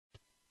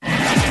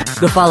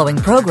The following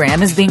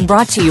program is being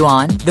brought to you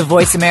on the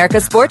Voice America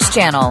Sports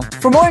Channel.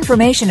 For more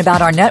information about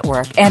our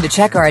network and to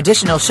check our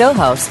additional show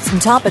hosts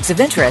and topics of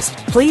interest,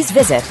 please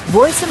visit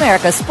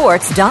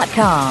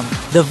voiceamericasports.com.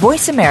 The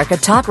Voice America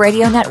Talk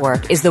Radio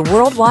Network is the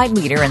worldwide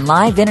leader in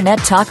live Internet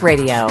talk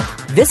radio.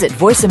 Visit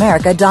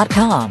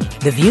voiceamerica.com.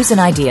 The views and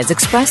ideas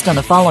expressed on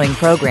the following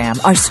program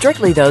are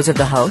strictly those of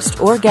the host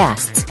or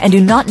guests and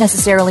do not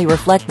necessarily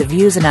reflect the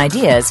views and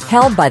ideas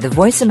held by the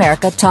Voice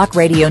America Talk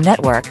Radio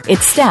Network,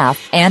 its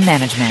staff, and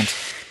management.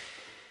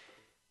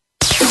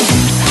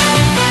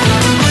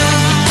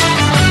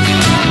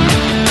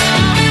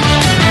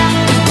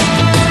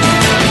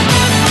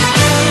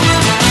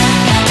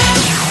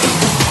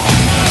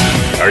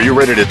 Are you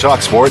ready to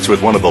talk sports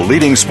with one of the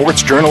leading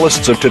sports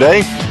journalists of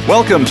today?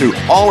 Welcome to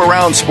All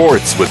Around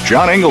Sports with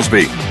John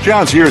Inglesby.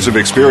 John's years of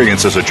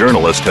experience as a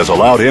journalist has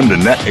allowed him to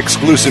net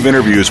exclusive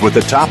interviews with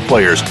the top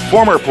players,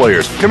 former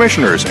players,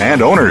 commissioners,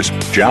 and owners.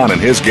 John and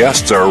his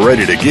guests are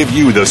ready to give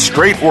you the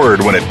straight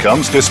word when it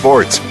comes to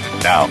sports.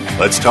 Now,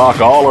 let's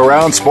talk all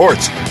around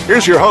sports.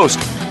 Here's your host,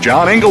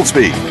 John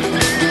Inglesby.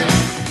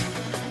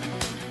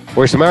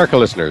 Voice America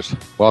listeners,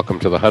 welcome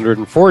to the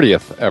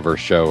 140th ever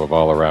show of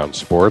All Around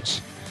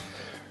Sports.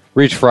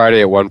 Each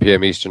Friday at 1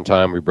 p.m. Eastern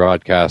Time, we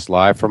broadcast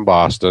live from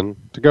Boston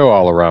to go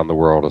all around the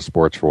world of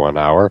sports for 1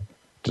 hour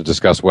to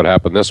discuss what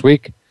happened this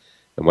week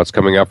and what's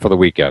coming up for the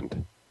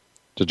weekend.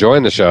 To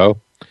join the show,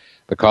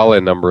 the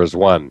call-in number is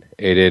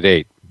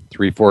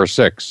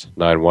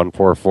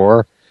 1-888-346-9144,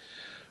 or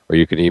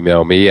you can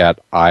email me at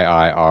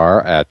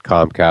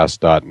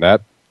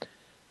iir@comcast.net,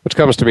 which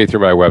comes to me through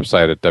my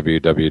website at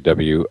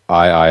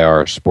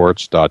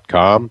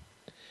www.iirsports.com.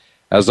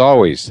 As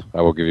always,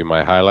 I will give you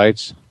my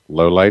highlights,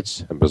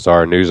 lowlights, and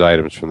bizarre news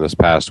items from this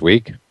past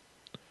week.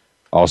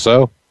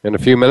 Also, in a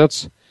few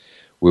minutes,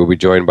 we'll be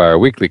joined by our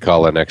weekly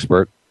call-in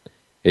expert,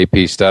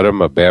 A.P.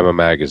 Stedham of Bama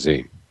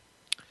Magazine.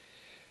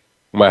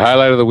 My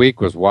highlight of the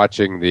week was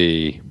watching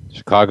the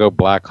Chicago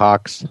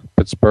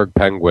Blackhawks-Pittsburgh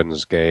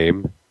Penguins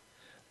game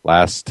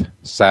last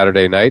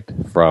Saturday night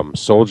from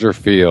Soldier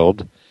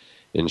Field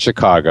in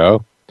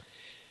Chicago.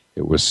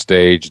 It was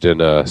staged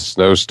in a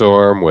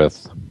snowstorm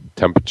with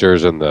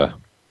temperatures in the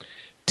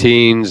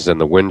teens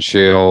and the wind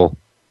chill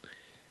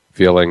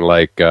feeling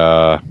like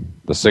the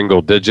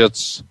single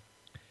digits,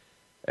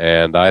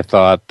 and I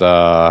thought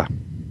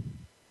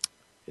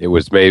it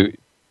was maybe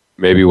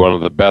one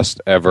of the best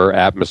ever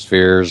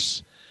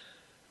atmospheres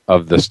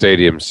of the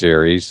Stadium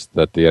Series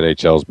that the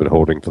NHL has been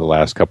holding for the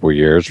last couple of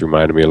years.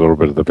 Reminded me a little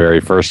bit of the very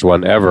first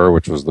one ever,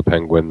 which was the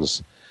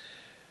Penguins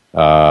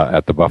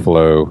at the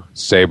Buffalo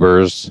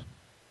Sabres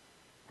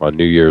on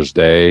New Year's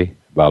Day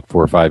about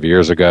 4 or 5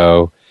 years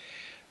ago.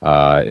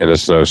 In a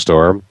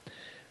snowstorm.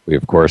 We,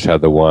 of course,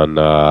 had the one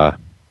on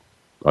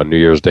New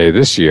Year's Day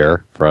this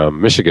year from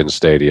Michigan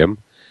Stadium,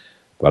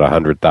 about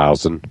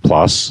 100,000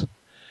 plus,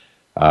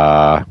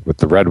 with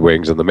the Red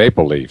Wings and the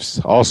Maple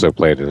Leafs, also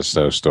played in a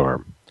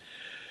snowstorm.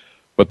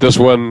 But this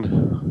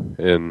one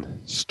in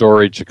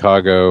storied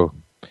Chicago,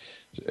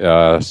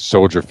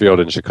 Soldier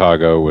Field in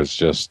Chicago, was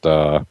just,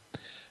 I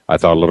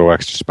thought, a little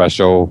extra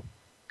special,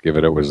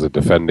 given it was the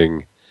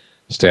defending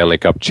Stanley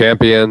Cup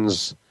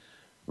champions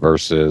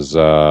versus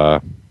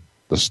the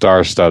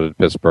star-studded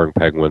Pittsburgh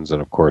Penguins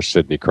and, of course,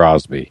 Sidney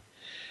Crosby.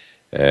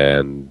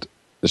 And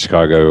the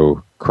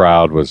Chicago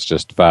crowd was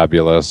just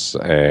fabulous.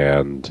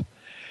 And,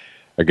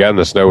 again,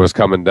 the snow was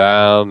coming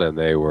down, and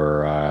they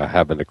were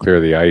having to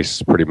clear the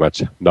ice pretty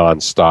much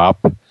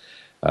nonstop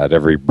at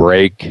every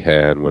break.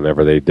 And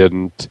whenever they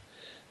didn't,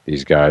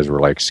 these guys were,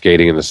 like,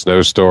 skating in the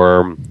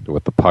snowstorm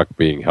with the puck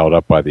being held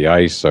up by the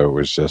ice. So it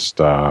was just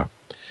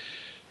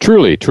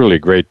truly, truly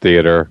great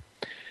theater.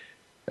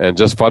 And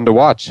just fun to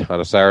watch on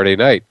a Saturday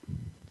night.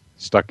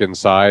 Stuck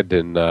inside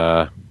in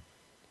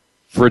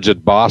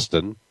frigid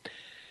Boston,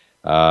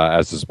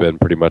 as it's been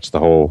pretty much the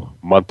whole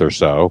month or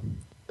so.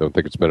 Don't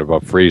think it's been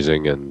above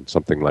freezing in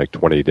something like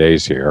 20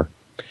 days here,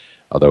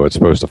 although it's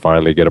supposed to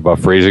finally get above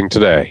freezing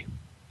today.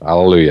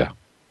 Hallelujah.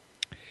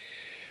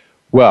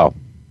 Well,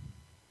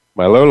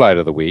 my lowlight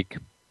of the week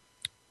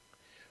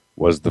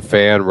was the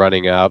fan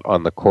running out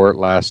on the court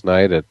last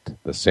night at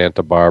the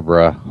Santa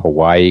Barbara,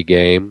 Hawaii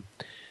game.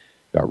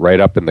 Got right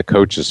up in the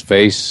coach's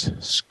face,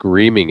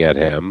 screaming at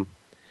him.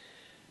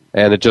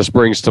 And it just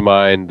brings to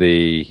mind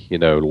the,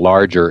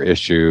 larger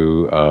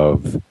issue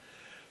of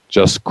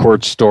just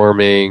court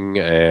storming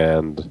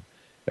and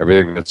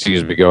everything that seems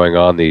to be going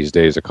on these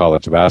days at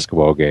college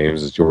basketball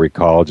games. As you'll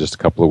recall, just a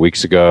couple of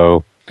weeks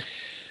ago,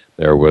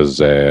 there was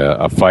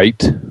a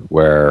fight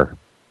where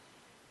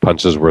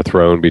punches were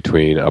thrown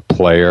between a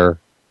player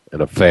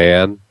and a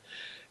fan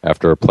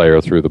after a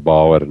player threw the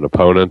ball at an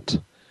opponent.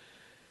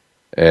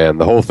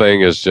 And the whole thing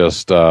is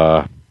just,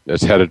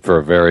 it's headed for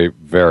a very,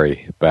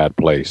 very bad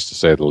place, to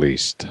say the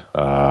least.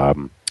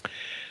 I've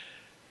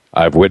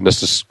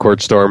witnessed this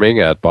court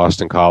storming at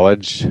Boston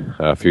College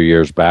a few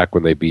years back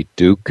when they beat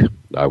Duke.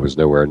 I was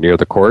nowhere near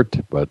the court,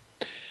 but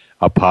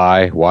up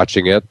high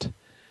watching it.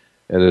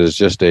 And it is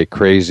just a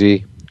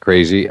crazy,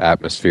 crazy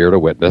atmosphere to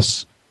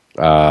witness.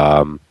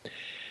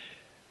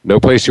 no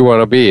place you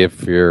want to be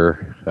if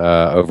you're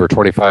over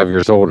 25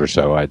 years old or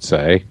so, I'd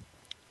say.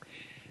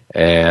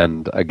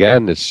 And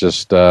again, it's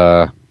just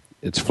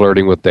it's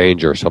flirting with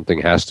danger.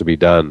 Something has to be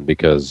done,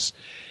 because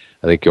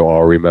I think you'll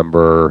all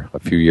remember a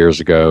few years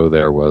ago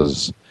there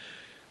was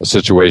a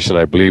situation,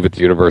 I believe, at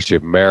the University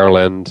of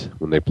Maryland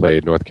when they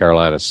played North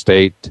Carolina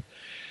State,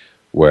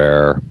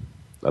 where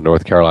a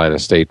North Carolina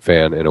State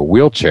fan in a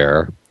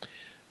wheelchair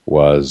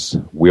was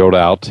wheeled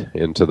out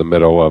into the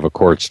middle of a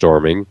court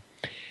storming,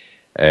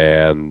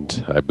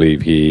 and I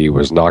believe he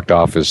was knocked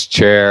off his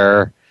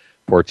chair.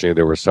 Fortunately,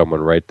 there was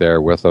someone right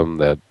there with him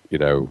that,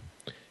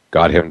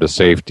 got him to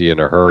safety in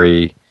a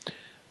hurry.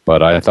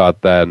 But I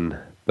thought then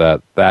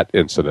that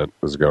incident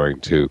was going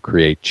to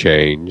create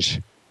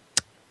change.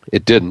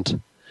 It didn't,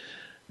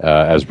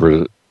 as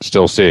we're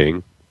still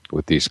seeing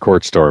with these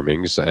court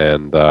stormings.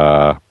 And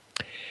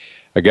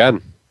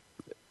again,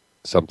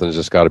 something's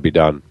just got to be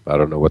done. I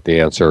don't know what the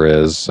answer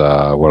is.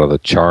 One of the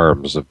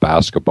charms of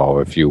basketball,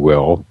 if you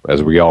will,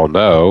 as we all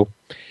know,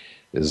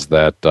 is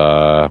that,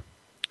 the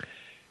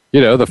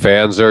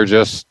fans are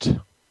just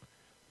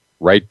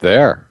right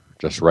there,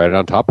 just right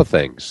on top of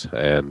things.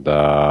 And,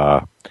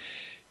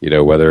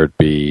 whether it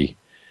be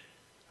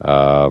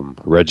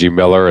Reggie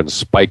Miller and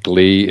Spike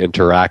Lee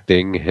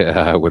interacting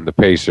when the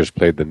Pacers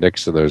played the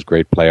Knicks in those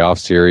great playoff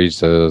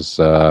series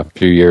a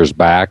few years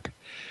back,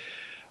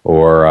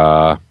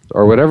 or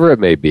whatever it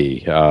may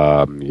be,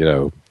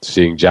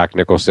 seeing Jack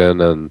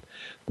Nicholson and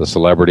the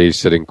celebrities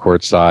sitting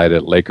courtside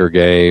at Laker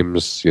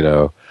games,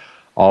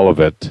 all of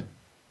it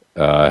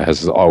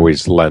has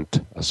always lent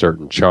a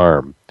certain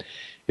charm,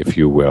 if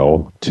you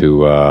will,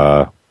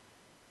 to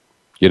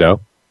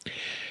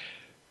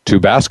to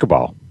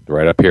basketball.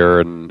 Right up here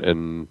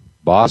in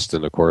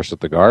Boston, of course, at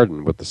the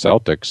Garden with the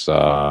Celtics,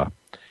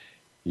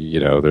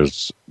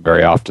 there's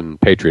very often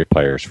Patriot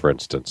players, for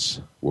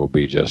instance, will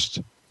be just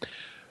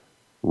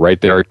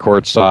right there at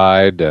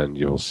courtside, and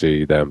you'll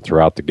see them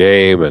throughout the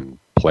game, and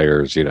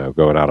players,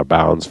 going out of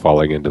bounds,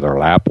 falling into their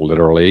lap,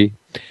 literally.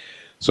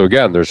 So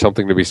again, there's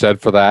something to be said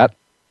for that.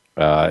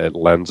 It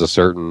lends a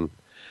certain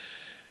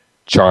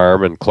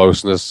charm and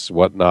closeness,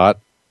 whatnot,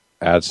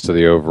 adds to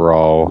the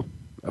overall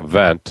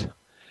event.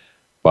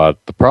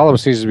 But the problem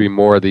seems to be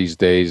more these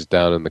days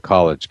down in the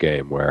college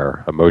game,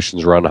 where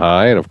emotions run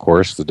high, and of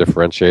course the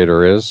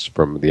differentiator is,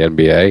 from the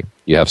NBA,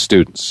 you have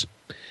students.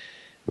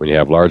 When you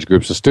have large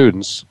groups of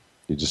students,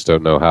 you just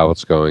don't know how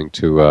it's going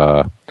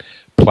to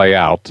play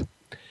out.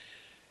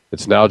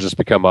 It's now just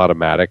become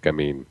automatic. I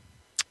mean,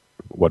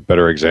 what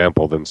better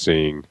example than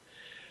seeing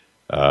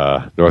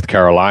North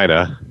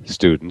Carolina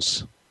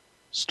students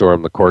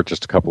storm the court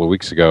just a couple of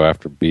weeks ago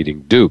after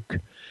beating Duke.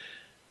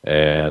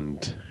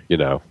 And,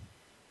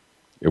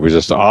 it was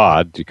just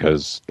odd,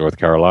 because North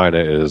Carolina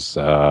is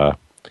a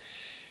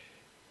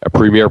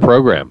premier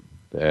program,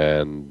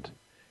 and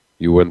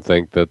you wouldn't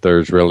think that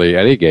there's really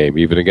any game,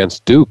 even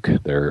against Duke,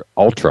 their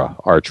ultra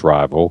arch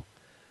rival,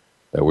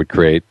 that would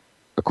create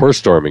a court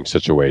storming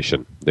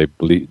situation. They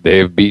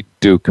have beat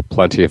Duke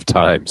plenty of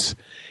times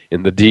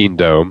in the Dean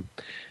Dome,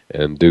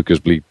 and Duke has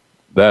beat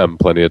them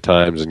plenty of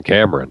times in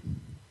Cameron.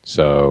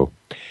 So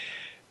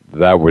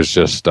that was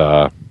just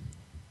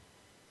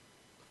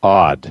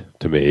odd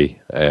to me,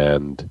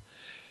 and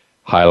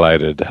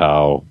highlighted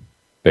how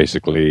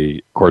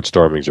basically court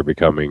stormings are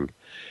becoming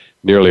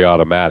nearly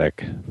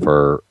automatic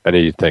for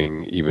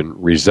anything even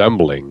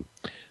resembling,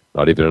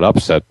 not even an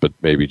upset, but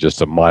maybe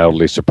just a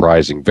mildly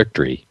surprising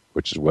victory,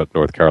 which is what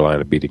North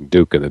Carolina beating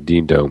Duke in the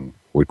Dean Dome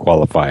would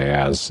qualify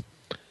as,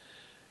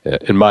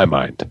 in my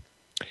mind.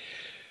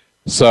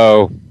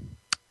 So,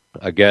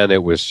 again,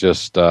 it was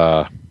just,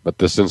 but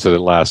this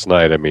incident last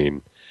night, I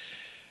mean,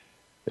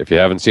 if you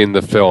haven't seen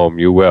the film,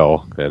 you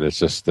will, and it's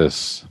just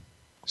this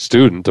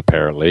student,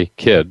 apparently,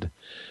 kid,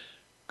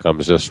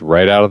 comes just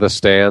right out of the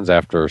stands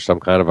after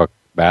some kind of a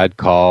bad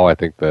call. I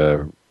think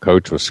the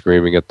coach was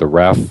screaming at the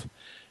ref,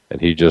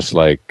 and he just,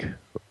 like,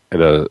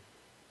 in a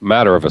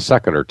matter of a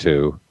second or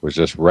two, was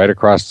just right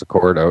across the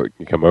court.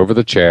 He come over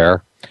the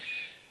chair,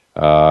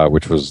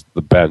 which was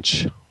the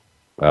bench,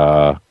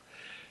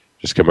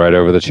 just come right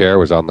over the chair,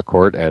 was on the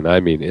court, and I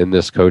mean, in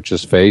this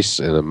coach's face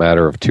in a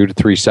matter of 2 to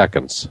 3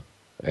 seconds.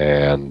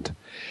 And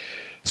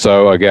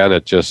so, again,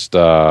 it just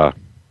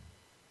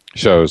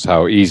shows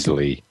how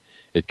easily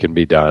it can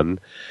be done.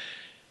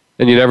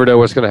 And you never know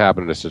what's going to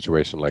happen in a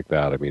situation like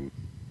that. I mean,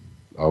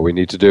 all we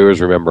need to do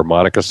is remember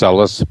Monica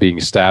Seles being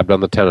stabbed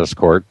on the tennis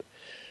court.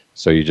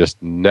 So you just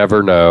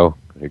never know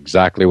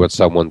exactly what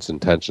someone's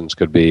intentions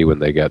could be when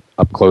they get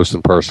up close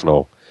and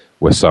personal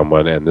with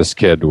someone. And this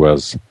kid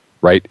was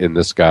right in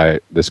this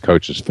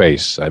coach's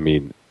face. I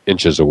mean,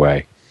 inches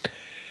away.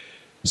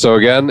 So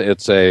again,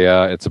 it's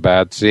a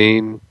bad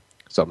scene.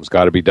 Something's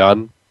got to be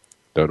done.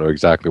 Don't know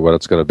exactly what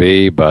it's going to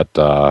be, but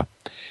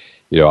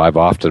I've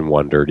often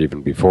wondered,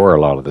 even before a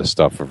lot of this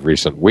stuff of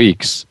recent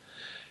weeks,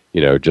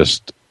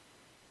 just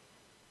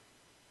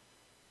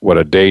what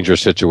a dangerous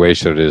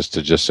situation it is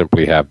to just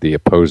simply have the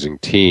opposing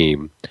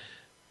team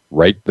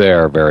right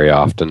there very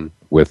often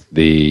with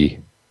the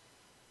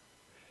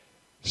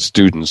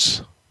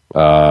students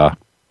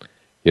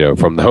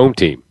from the home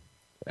team.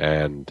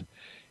 And,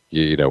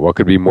 what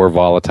could be more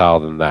volatile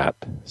than that?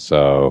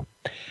 So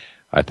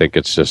I think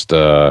it's just,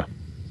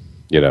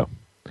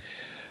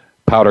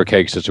 powder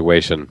keg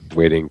situation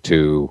waiting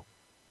to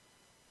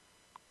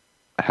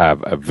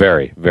have a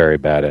very, very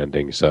bad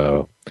ending.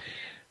 So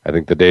I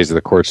think the days of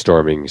the court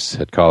stormings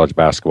at college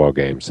basketball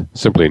games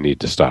simply need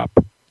to stop.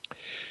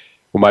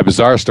 Well, my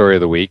bizarre story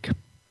of the week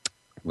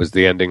was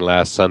the ending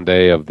last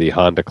Sunday of the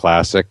Honda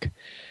Classic,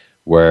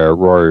 where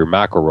Rory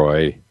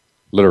McIlroy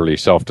literally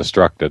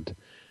self-destructed.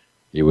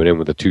 He went in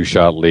with a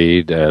 2-shot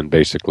lead and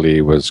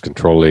basically was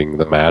controlling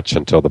the match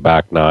until the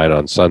back nine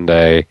on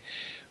Sunday,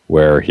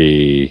 where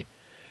he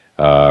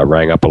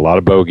rang up a lot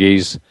of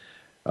bogeys,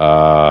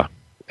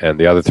 and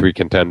the other three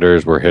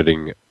contenders were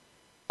hitting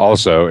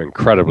also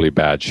incredibly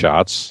bad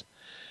shots.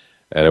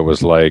 And it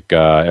was like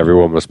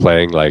everyone was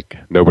playing like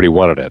nobody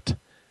wanted it.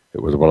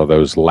 It was one of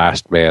those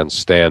last man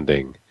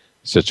standing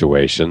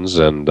situations.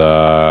 And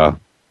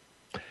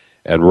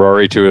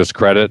Rory, to his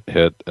credit,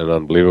 hit an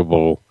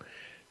unbelievable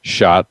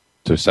shot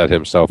to set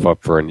himself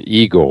up for an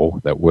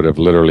eagle that would have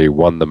literally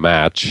won the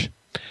match.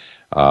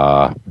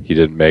 He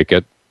didn't make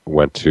it.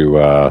 Went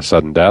to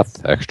sudden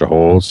death, extra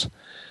holes.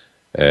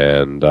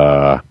 And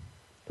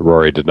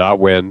Rory did not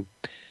win.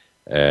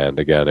 And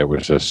again, it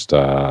was just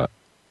a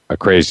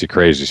crazy,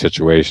 crazy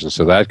situation.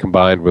 So that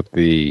combined with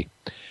the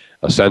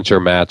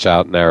Accenture match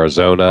out in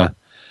Arizona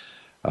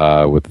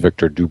with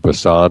Victor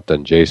Dubuisson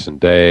and Jason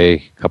Day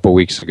a couple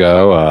weeks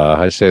ago,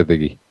 I say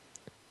the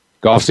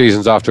golf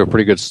season's off to a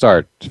pretty good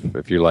start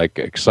if you like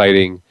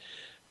exciting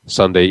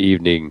Sunday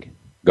evening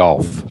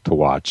golf to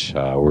watch.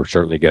 We're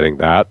certainly getting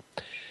that.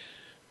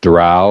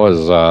 Doral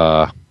is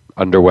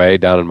underway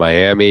down in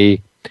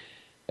Miami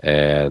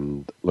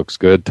and looks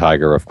good.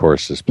 Tiger, of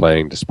course, is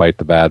playing despite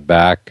the bad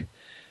back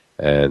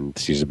and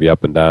seems to be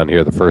up and down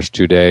here the first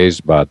 2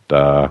 days, but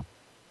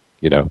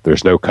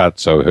there's no cut,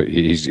 so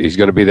he's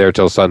going to be there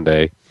till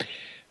Sunday.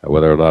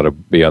 Whether or not it'll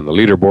be on the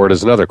leaderboard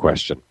is another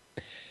question.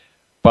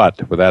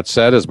 But with that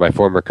said, as my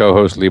former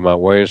co-host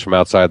Lemont Williams from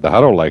Outside the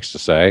Huddle likes to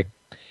say,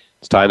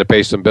 it's time to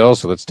pay some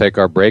bills, so let's take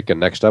our break, and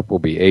next up will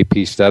be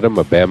A.P. Stedham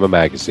of Bama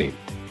Magazine.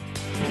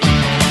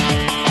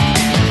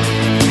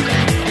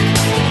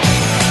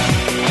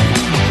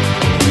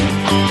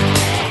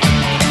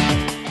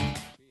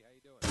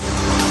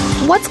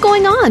 What's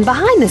going on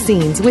behind the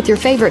scenes with your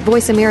favorite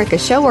Voice America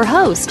show or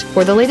host?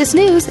 For the latest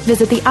news,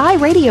 visit the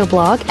iRadio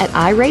blog at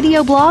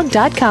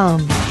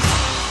iradioblog.com.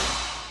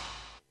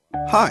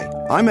 Hi,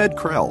 I'm Ed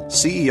Krell,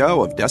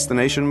 CEO of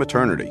Destination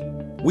Maternity.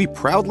 We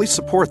proudly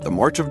support the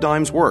March of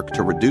Dimes work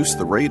to reduce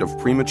the rate of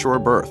premature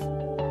birth.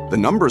 The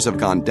numbers have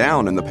gone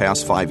down in the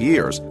past 5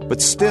 years,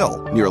 but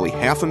still, nearly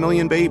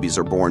 500,000 babies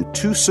are born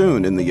too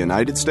soon in the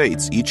United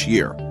States each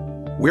year.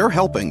 We're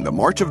helping the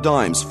March of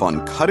Dimes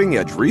fund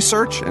cutting-edge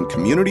research and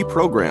community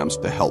programs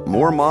to help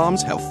more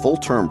moms have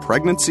full-term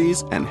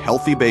pregnancies and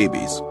healthy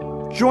babies.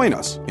 Join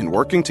us in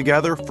working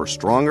together for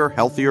stronger,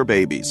 healthier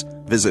babies.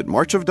 Visit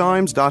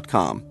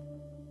marchofdimes.com.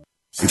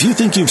 If you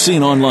think you've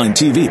seen online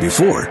TV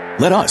before,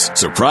 let us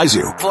surprise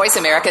you.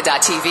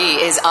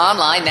 VoiceAmerica.tv is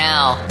online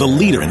now. The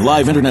leader in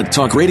live internet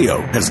talk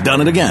radio has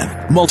done it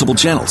again. Multiple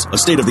channels, a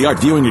state-of-the-art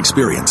viewing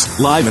experience,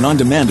 live and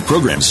on-demand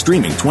programs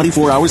streaming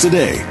 24 hours a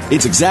day.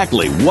 It's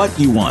exactly what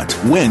you want,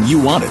 when you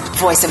want it.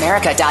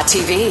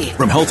 VoiceAmerica.tv.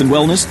 From health and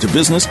wellness to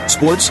business,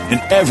 sports,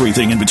 and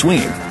everything in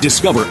between.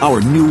 Discover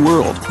our new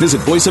world.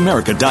 Visit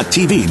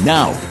VoiceAmerica.tv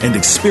now and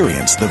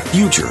experience the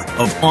future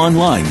of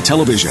online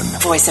television.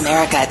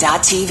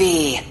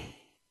 VoiceAmerica.tv.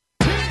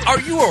 Are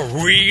you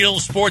a real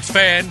sports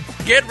fan?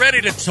 Get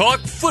ready to talk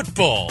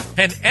football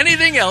and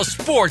anything else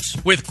sports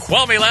with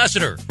Kwame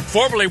Lassiter,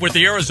 formerly with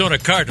the Arizona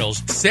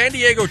Cardinals, San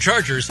Diego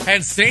Chargers,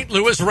 and St.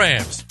 Louis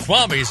Rams.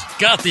 Kwame's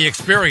got the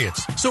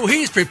experience, so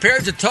he's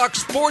prepared to talk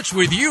sports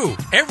with you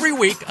every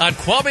week on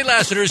Kwame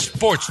Lassiter's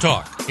Sports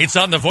Talk. It's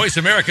on the Voice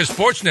America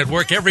Sports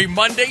Network every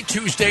Monday,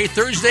 Tuesday,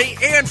 Thursday,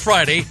 and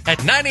Friday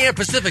at 9 a.m.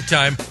 Pacific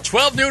Time,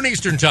 12 noon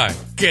Eastern Time.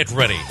 Get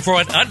ready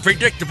for an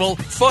unpredictable,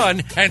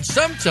 fun, and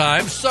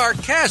sometimes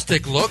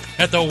sarcastic look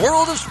at the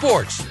world of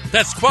sports.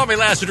 That's Kwame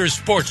Lassiter's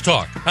Sports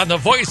Talk on the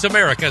Voice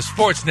America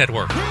Sports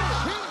Network.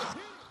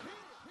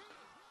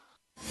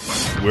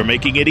 We're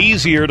making it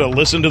easier to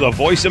listen to the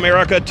Voice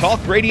America Talk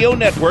Radio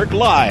Network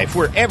live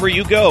wherever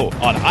you go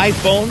on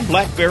iPhone,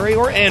 BlackBerry,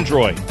 or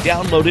Android.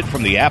 Download it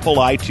from the Apple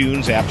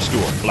iTunes App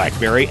Store,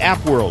 BlackBerry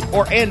App World,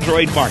 or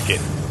Android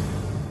Market.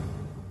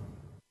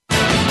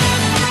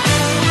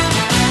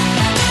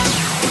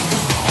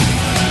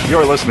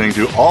 You're listening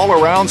to All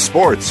Around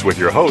Sports with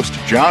your host,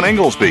 John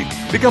Inglesby.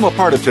 Become a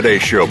part of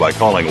today's show by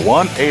calling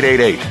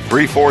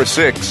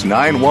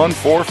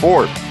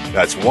 1-888-346-9144.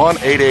 That's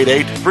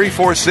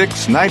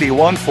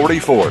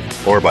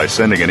 1-888-346-9144. Or by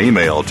sending an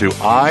email to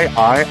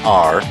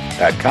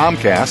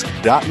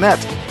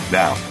iir@comcast.net.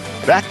 Now,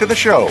 back to the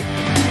show.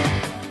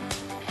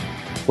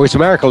 Voice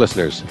America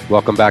listeners,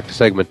 welcome back to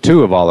segment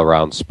 2 of All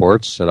Around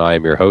Sports, and I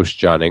am your host,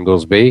 John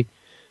Inglesby.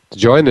 To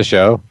join the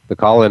show, the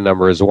call-in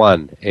number is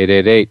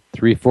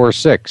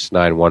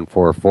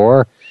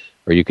 1-888-346-9144.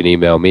 or you can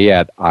email me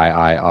at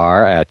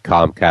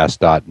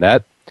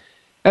iir@comcast.net.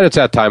 And it's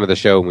that time of the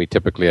show when we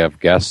typically have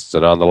guests,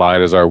 and on the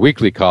line is our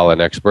weekly call-in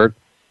expert,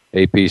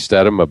 AP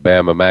Stedham of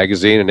Bama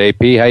Magazine. And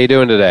AP, how you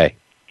doing today?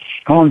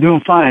 Oh, I'm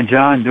doing fine,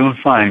 John. Doing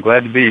fine.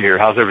 Glad to be here.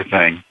 How's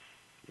everything?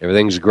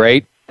 Everything's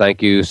great.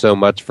 Thank you so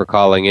much for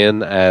calling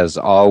in, as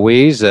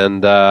always.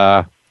 And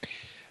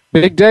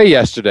big day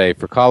yesterday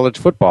for college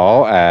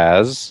football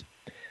as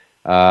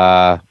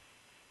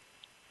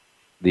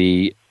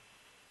the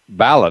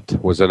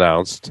ballot was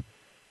announced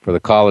for the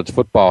College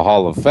Football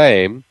Hall of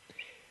Fame,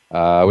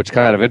 which is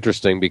kind of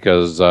interesting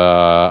because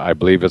I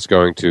believe it's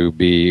going to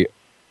be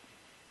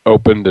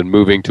opened and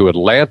moving to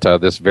Atlanta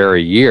this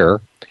very year,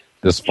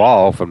 this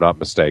fall, if I'm not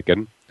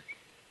mistaken.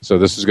 So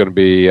this is going to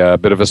be a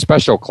bit of a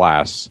special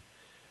class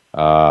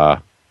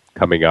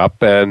coming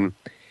up. And,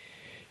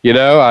 you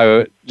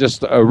know,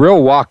 just a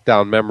real walk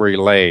down memory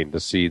lane to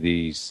see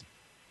these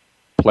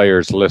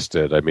players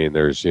listed. I mean,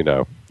 there's, you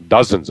know,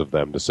 dozens of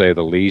them, to say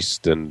the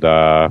least. And,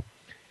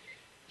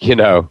 you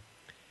know,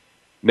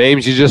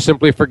 names you just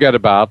simply forget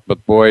about.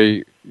 But,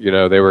 boy, you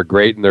know, they were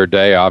great in their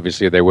day.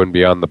 Obviously, they wouldn't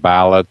be on the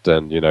ballot.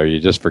 And, you know, you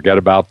just forget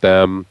about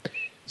them.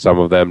 Some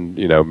of them,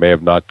 you know, may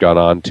have not gone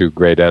on to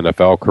great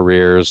NFL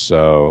careers.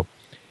 So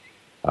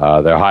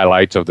their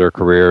highlights of their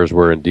careers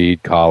were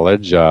indeed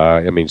college.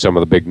 I mean, some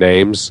of the big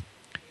names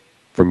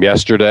from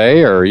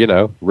yesterday are, you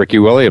know, Ricky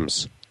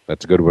Williams.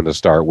 That's a good one to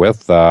start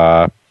with.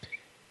 Keyshawn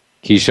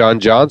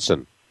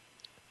Johnson,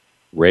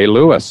 Ray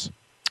Lewis.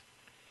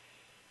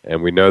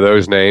 And we know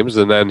those names.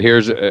 And then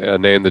here's a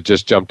name that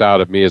just jumped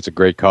out at me as a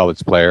great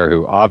college player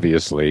who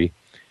obviously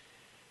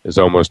is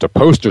almost a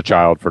poster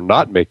child for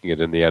not making it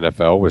in the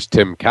NFL, was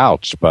Tim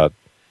Couch. But,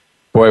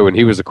 boy, when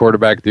he was a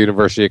quarterback at the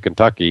University of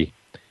Kentucky,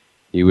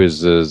 he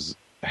was as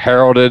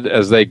heralded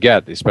as they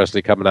get,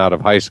 especially coming out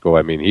of high school.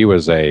 I mean, he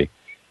was a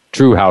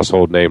true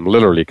household name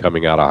literally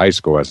coming out of high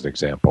school, as an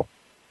example.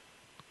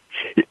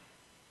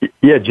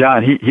 Yeah,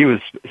 John, he was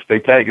a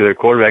spectacular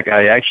quarterback.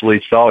 I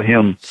actually saw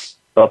him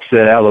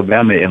upset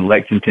Alabama in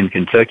Lexington,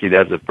 Kentucky.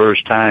 That was the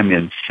first time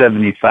in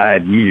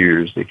 75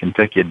 years that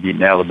Kentucky had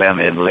beaten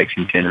Alabama in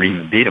Lexington, or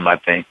even beat them, I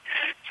think.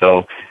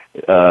 So,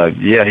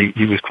 yeah,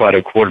 he was quite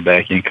a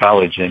quarterback in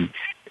college, and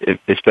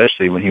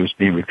especially when he was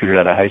being recruited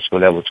out of high school,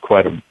 that was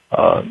quite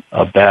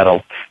a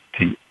battle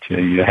to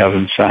have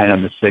him sign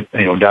on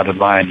the dotted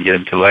line to get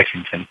him to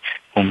Lexington,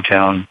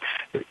 hometown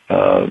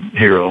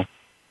hero.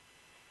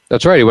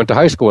 That's right. He went to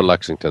high school in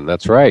Lexington.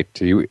 That's right.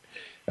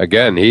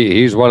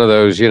 He's one of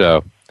those, you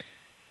know,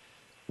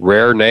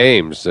 rare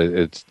names.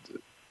 It's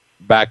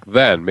back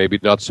then,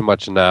 maybe not so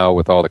much now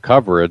with all the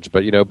coverage,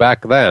 but, you know,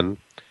 back then,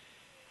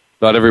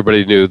 not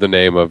everybody knew the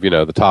name of, you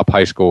know, the top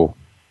high school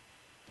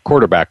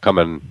quarterback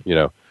coming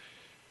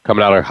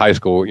out of high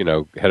school, you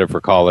know, headed for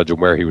college and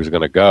where he was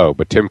going to go.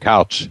 But Tim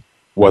Couch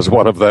was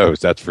one of those,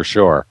 that's for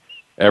sure.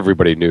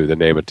 Everybody knew the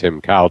name of Tim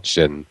Couch,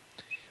 and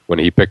when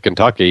he picked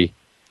Kentucky,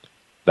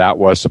 that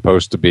was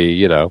supposed to be,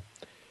 you know,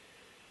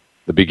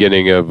 the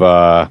beginning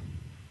of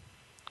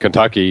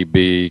Kentucky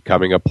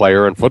becoming a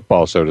player in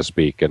football, so to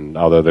speak. And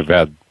although they've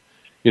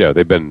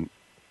been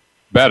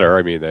better,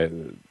 I mean, they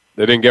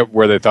didn't get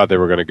where they thought they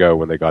were going to go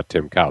when they got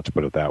Tim Couch,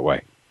 put it that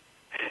way.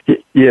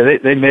 Yeah,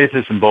 they made it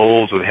to some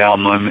bowls with Hal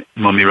Mumme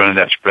running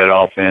that spread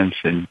offense,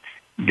 and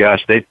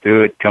gosh, they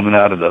threw it coming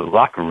out of the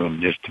locker room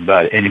just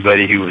about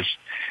anybody who was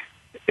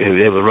able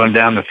to run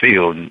down the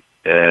field,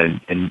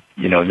 and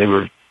you know, they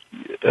were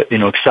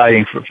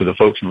exciting for the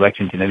folks in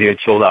Lexington. They had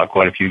sold out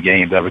quite a few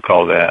games. I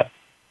recall that.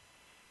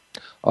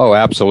 Oh,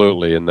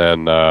 absolutely. And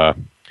then,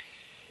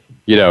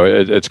 you know,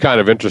 it's kind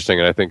of interesting,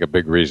 and I think a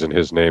big reason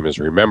his name is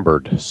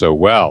remembered so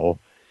well.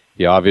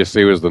 He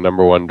obviously was the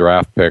number one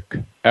draft pick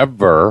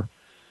ever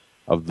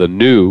of the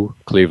new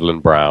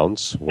Cleveland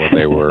Browns when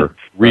they were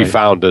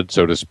refounded,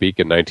 so to speak,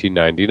 in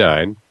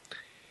 1999.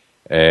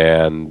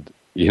 And,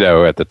 you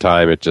know, at the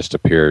time, it just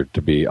appeared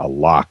to be a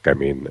lock. I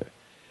mean,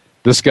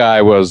 this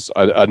guy was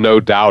a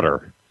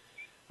no-doubter,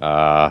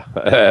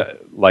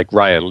 like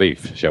Ryan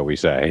Leaf, shall we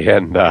say,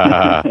 and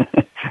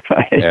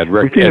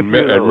Rick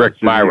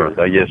Mirer.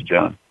 I guess,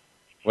 John.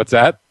 What's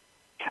that?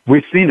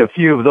 We've seen a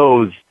few of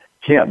those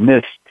can't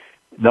miss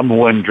number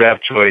one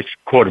draft choice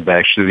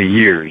quarterbacks through the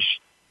years.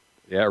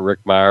 Yeah, Rick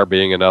Mirer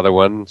being another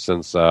one,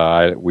 since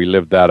we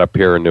lived that up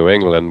here in New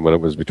England when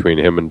it was between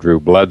him and Drew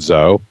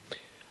Bledsoe.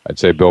 I'd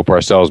say Bill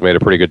Parcells made a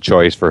pretty good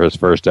choice for his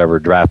first ever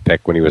draft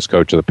pick when he was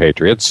coach of the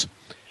Patriots,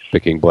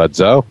 picking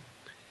Bledsoe.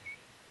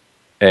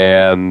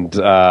 And,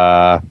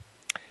 but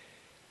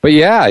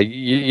yeah,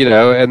 you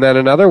know, and then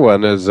another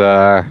one is,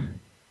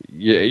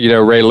 you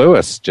know, Ray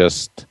Lewis.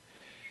 Just,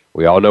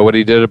 we all know what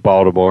he did at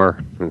Baltimore,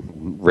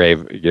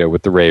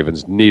 with the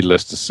Ravens,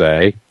 needless to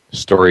say.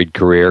 Storied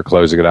career,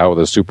 closing it out with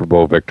a Super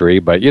Bowl victory.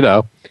 But, you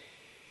know,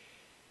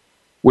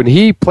 when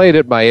he played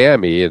at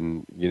Miami,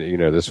 and, you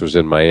know, this was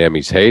in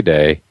Miami's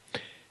heyday,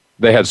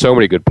 they had so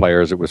many good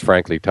players, it was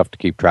frankly tough to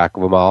keep track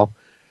of them all.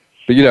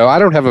 But, you know, I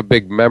don't have a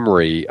big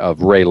memory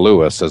of Ray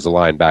Lewis as a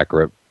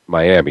linebacker at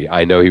Miami.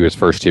 I know he was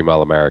first-team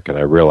All-American.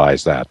 I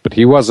realize that. But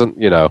he wasn't,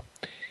 you know,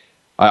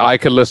 I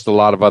could list a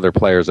lot of other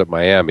players at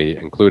Miami,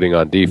 including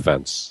on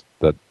defense,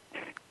 that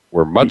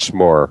were much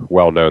more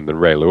well-known than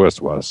Ray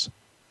Lewis was.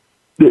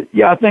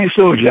 Yeah, I think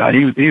so, John.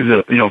 He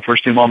was a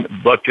first-team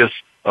Butkus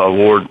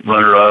Award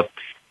runner-up.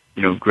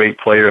 Great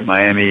player at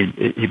Miami,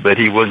 but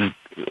he wasn't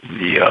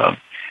the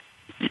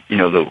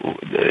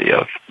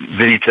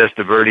Vinny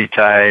Testaverde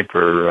type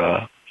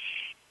or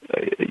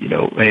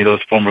any of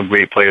those former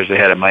great players they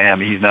had at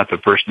Miami. He's not the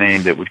first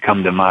name that would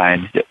come to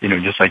mind.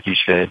 Just like you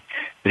said,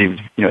 but he was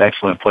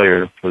excellent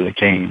player for the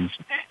Canes,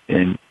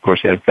 and of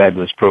course he had a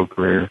fabulous pro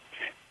career.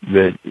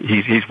 But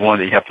he's one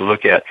that you have to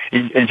look at.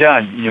 And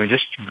John,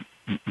 just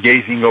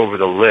gazing over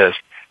the list,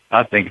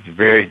 I think it's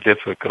very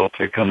difficult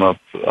to come up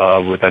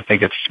with. I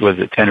think was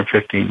it 10 or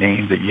 15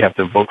 names that you have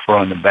to vote for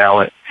on the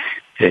ballot.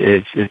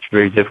 It's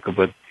very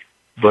difficult,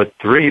 but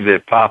three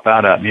that pop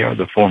out at me are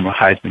the former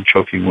Heisman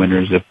Trophy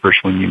winners. The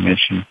first one you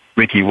mentioned,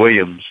 Ricky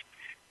Williams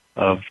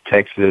of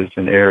Texas,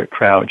 and Eric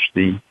Crouch,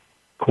 the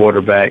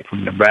quarterback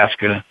from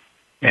Nebraska,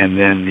 and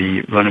then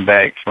the running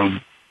back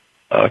from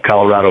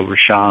Colorado,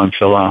 Rashaan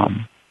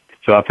Salaam.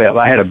 So if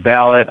I had a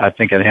ballot, I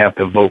think I'd have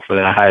to vote for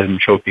the Heisman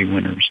Trophy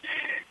winners.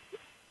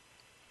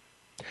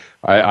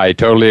 I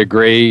totally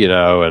agree,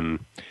 and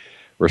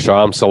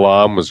Rashaan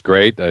Salaam was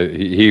great.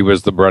 He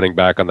was the running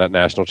back on that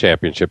national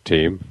championship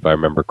team, if I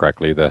remember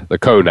correctly, the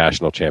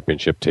co-national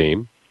championship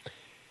team.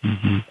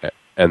 Mm-hmm.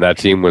 And that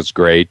team was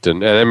great.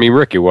 And I mean,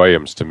 Ricky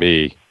Williams, to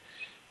me,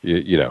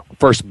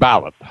 first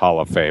ballot Hall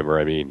of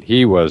Famer. I mean,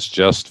 he was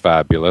just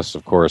fabulous.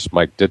 Of course,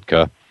 Mike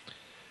Ditka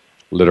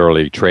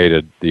literally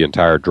traded the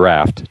entire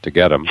draft to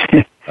get him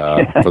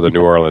for the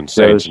New Orleans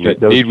Saints.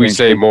 Need we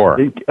say more?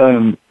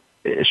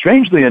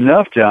 Strangely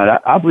enough, John,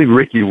 I believe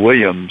Ricky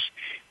Williams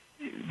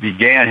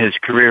began his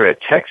career at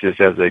Texas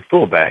as a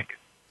fullback.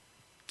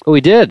 Oh,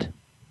 he did.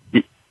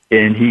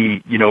 And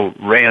he,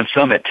 ran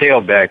some at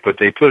tailback, but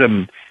they put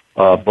him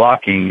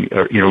blocking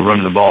or,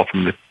 running the ball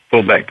from the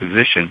fullback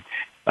position.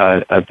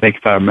 I think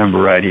if I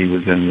remember right, he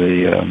was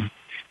in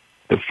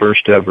the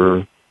first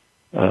ever,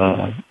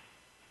 they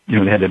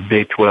had a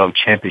Big 12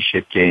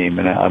 championship game,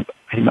 and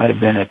he might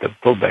have been at the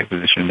fullback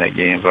position in that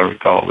game, if I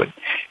recall. But,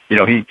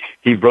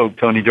 he broke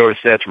Tony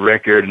Dorsett's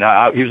record,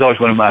 and he was always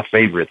one of my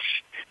favorites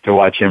to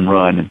watch him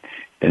run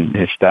and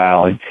his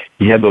style. And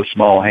he had those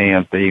small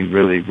hands, but he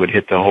really would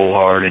hit the hole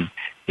hard, and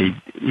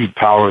he'd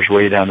power his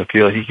way down the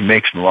field. He can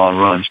make some long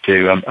runs,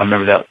 too. I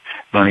remember that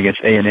run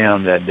against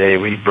A&M that day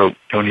when he broke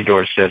Tony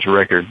Dorsett's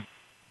record.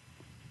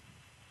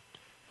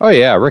 Oh,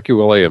 yeah. Ricky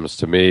Williams,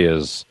 to me,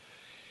 is,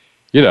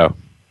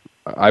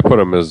 I put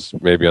him as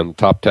maybe on the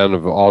top 10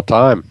 of all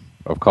time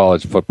of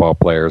college football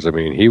players. I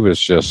mean, he was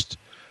just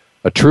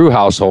a true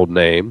household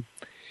name,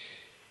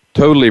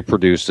 totally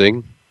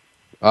producing,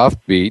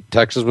 offbeat.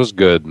 Texas was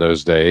good in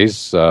those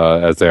days,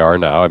 as they are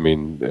now. I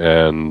mean,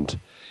 and,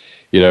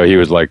 he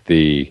was like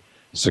the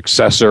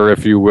successor,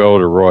 if you will,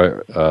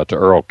 to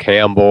Earl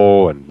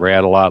Campbell, and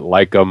ran a lot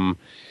like him, a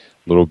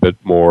little bit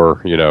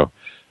more,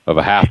 of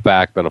a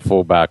halfback than a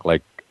fullback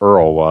like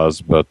Earl was.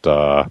 But,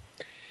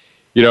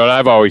 and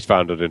I've always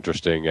found it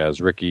interesting as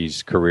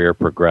Ricky's career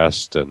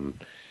progressed, and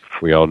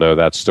we all know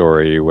that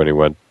story when he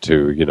went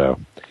to,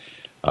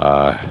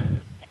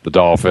 the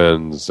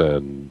Dolphins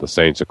and the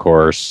Saints, of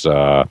course.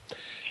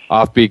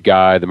 Offbeat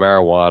guy, the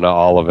marijuana,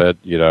 all of it,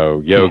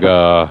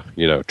 yoga,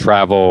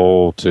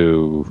 travel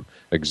to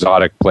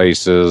exotic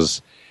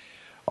places.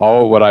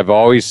 What I've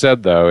always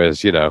said, though,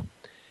 is,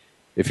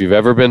 if you've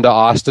ever been to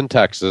Austin,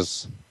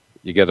 Texas,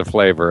 you get a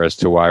flavor as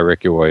to why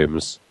Ricky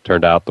Williams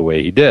turned out the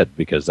way he did,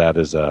 because that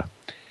is an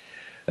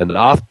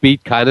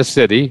offbeat kind of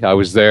city. I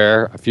was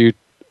there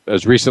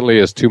as recently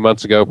as 2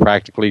 months ago,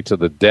 practically to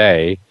the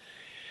day,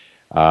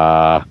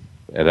 and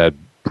had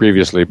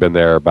previously been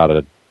there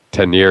about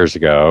 10 years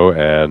ago,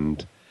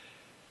 and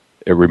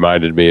it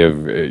reminded me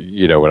of,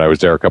 when I was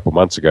there a couple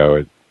months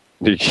ago,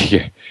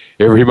 it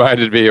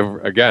reminded me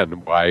of, again,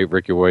 why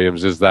Ricky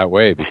Williams is that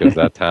way, because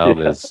that town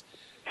is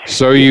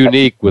so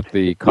unique with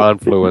the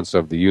confluence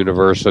of the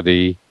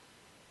university,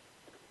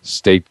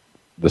 the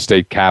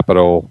state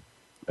capital,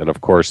 and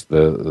of course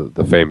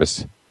the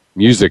famous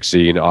music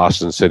scene,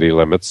 Austin City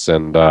Limits,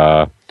 and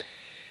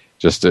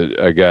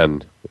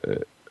again,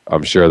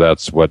 I'm sure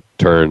that's what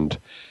turned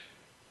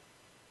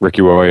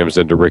Ricky Williams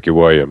into Ricky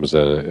Williams,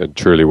 and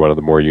truly one of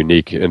the more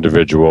unique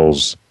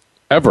individuals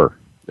ever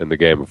in the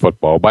game of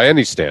football by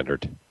any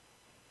standard.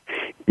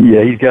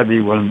 Yeah, he's got to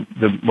be one of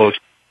the most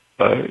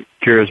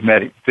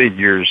charismatic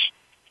figures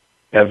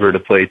ever to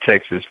play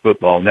Texas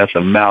football, and that's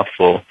a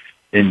mouthful.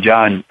 And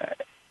John,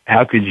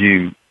 how could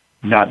you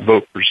not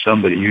vote for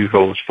somebody who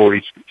holds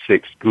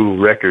 46 school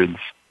records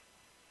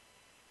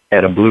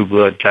at a blue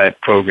blood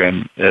type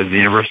program as the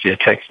University of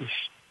Texas?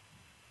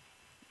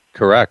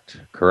 Correct.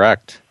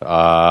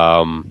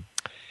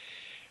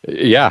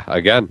 Yeah,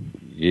 again,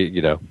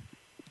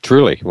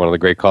 truly one of the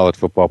great college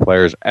football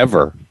players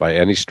ever by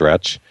any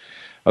stretch.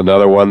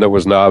 Another one that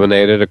was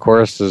nominated, of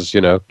course, is,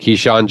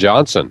 Keyshawn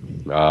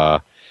Johnson.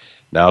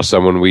 Now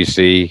someone we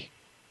see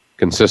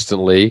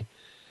consistently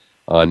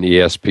on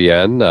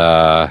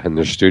ESPN in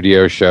their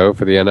studio show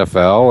for the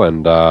NFL.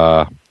 And,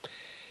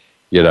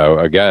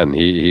 again,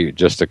 he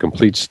just a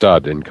complete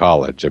stud in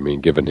college. I mean,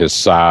 given his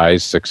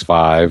size,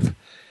 6'5",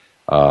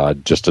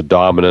 just a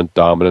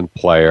dominant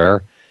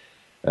player.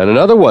 And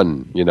another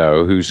one,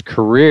 whose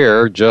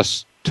career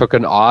just took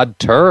an odd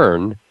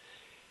turn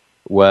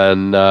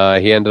when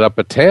he ended up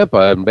at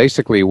Tampa and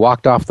basically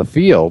walked off the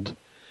field,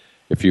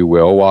 if you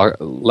will,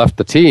 left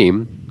the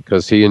team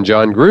because he and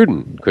John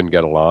Gruden couldn't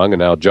get along. And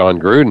now John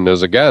Gruden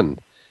is, again,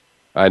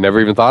 I never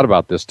even thought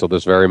about this till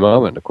this very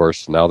moment. Of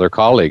course, now they're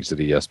colleagues at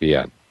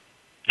ESPN.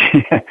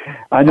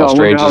 I know. How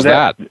strange is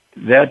that?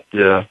 That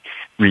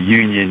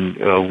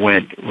reunion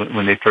went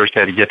when they first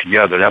had to get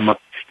together. That must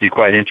be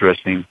quite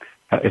interesting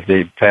if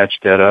they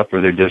patched that up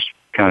or they're just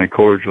kind of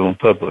cordial in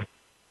public.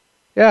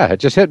 Yeah, it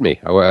just hit me.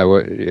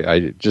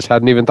 I just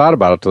hadn't even thought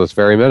about it till this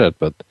very minute,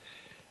 but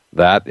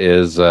that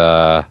is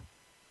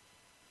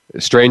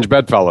strange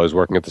bedfellows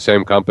working at the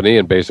same company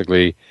and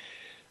basically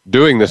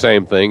doing the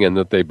same thing, in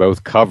that they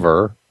both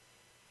cover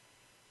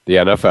the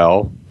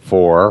NFL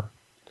for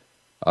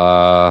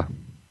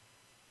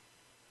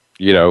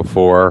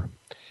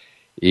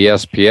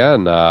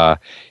ESPN.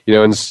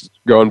 And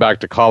going back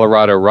to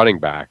Colorado running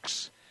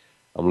backs,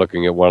 I'm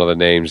looking at one of the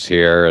names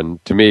here, and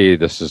to me,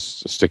 this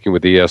is sticking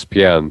with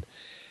ESPN.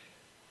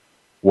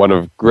 One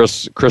of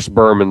Chris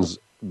Berman's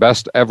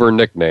best ever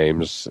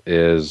nicknames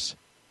is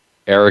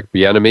Eric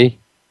Bieniemy,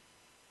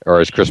 or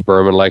as Chris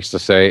Berman likes to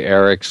say,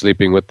 Eric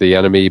sleeping with the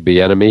enemy,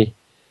 Bieniemy.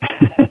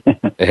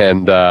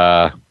 And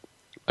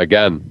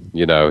again,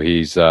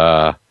 he's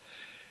a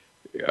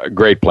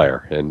great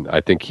player, and I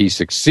think he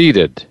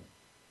succeeded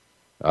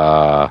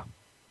Salam,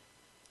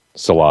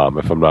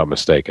 if I'm not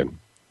mistaken.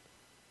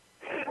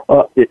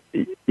 Well,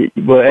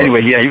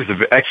 anyway, yeah, he was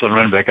an excellent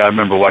running back. I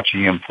remember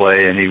watching him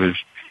play, and he was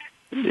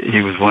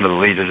one of the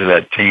leaders of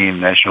that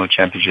team, national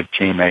championship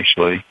team,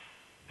 actually.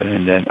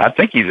 And then I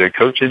think he's a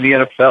coach in the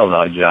NFL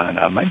now,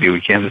 John. Might be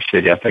with Kansas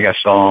City. I think I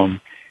saw him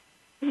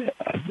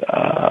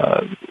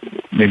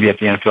maybe at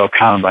the NFL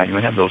Combine. You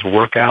have those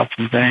workouts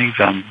and things,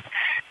 and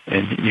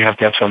you have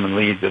to have someone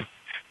lead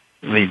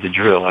the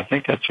drill. I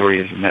think that's where he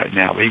is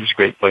now. But he was a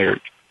great player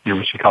at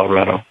University of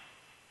Colorado.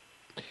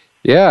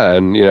 Yeah,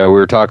 and we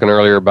were talking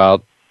earlier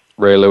about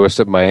Ray Lewis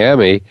at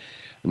Miami.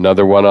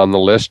 Another one on the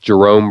list,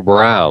 Jerome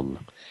Brown,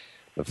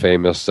 the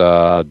famous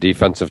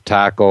defensive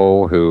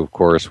tackle who, of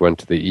course, went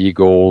to the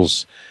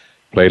Eagles,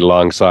 played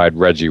alongside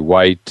Reggie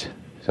White.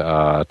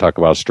 Talk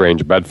about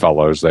strange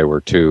bedfellows. They were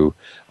two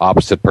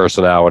opposite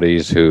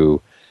personalities who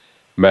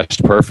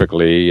meshed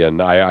perfectly. And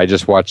I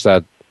just watched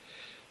the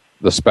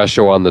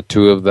special on the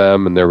two of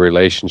them and their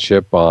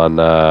relationship on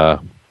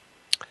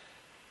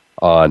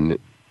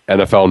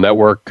NFL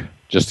Network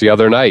just the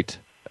other night,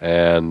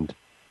 and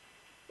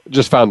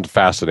just found it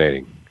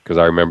fascinating because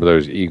I remember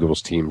those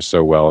Eagles teams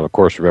so well. And of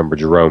course, remember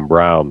Jerome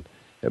Brown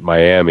at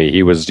Miami.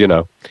 He was,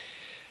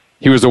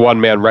 he was a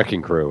one-man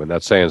wrecking crew, and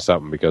that's saying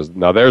something, because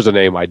now there's a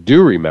name I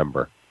do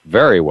remember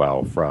very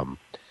well from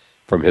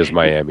his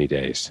Miami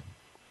days.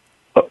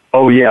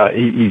 Oh yeah,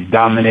 he's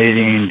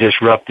dominating,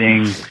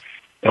 disrupting,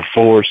 a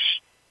force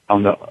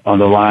on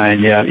the line.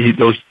 Yeah,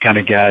 those kind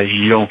of guys,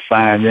 you don't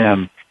find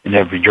them in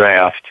every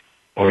draft,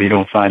 or you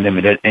don't find them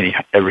at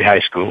every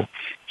high school.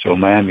 So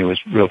Miami was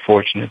real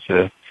fortunate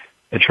to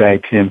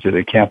attract him to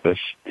the campus,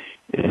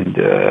 and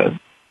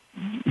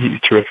he's a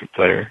terrific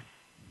player.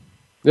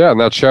 Yeah, and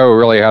that show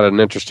really had an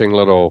interesting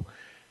little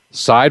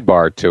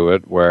sidebar to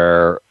it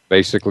where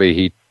basically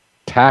he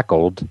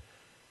tackled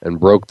and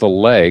broke the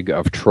leg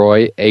of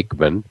Troy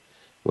Aikman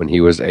when he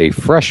was a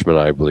freshman,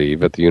 I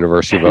believe, at the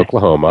University of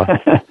Oklahoma.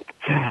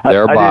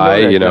 Thereby,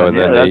 I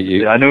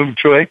then I knew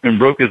Troy Aikman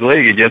broke his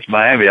leg against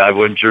Miami. I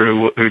wasn't sure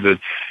who the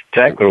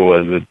tackler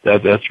was,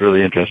 but that's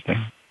really interesting.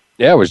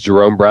 Yeah, it was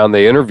Jerome Brown.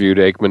 They interviewed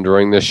Aikman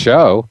during this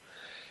show,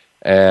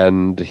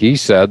 and he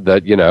said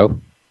that,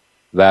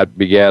 that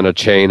began a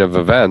chain of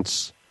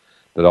events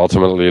that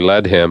ultimately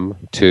led him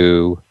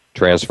to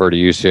transfer to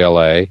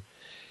UCLA,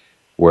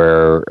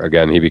 where,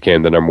 again, he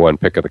became the number one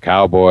pick of the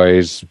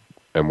Cowboys,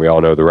 and we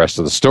all know the rest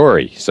of the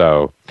story.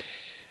 So,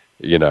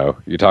 you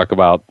talk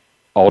about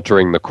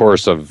altering the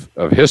course of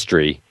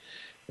history,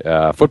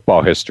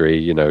 football history,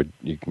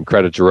 you can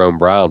credit Jerome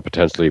Brown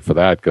potentially for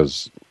that,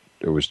 because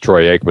it was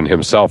Troy Aikman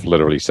himself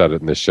literally said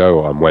it in this show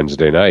on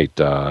Wednesday night.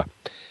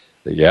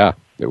 Yeah,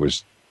 it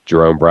was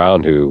Jerome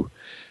Brown who,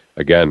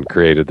 again,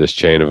 created this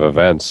chain of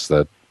events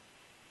that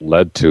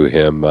led to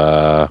him,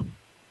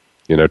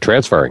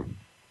 transferring.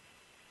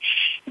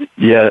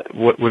 Yeah,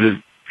 what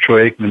would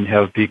Troy Aikman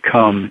have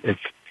become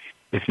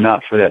if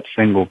not for that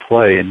single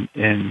play? And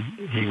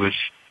he was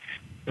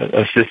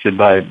assisted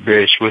by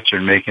Barry Switzer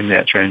in making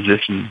that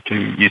transition to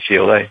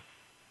UCLA.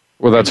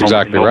 Well, that's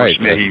exactly right.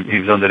 He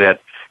was under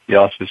the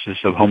auspices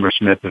of Homer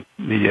Smith,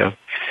 the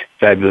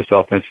fabulous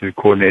offensive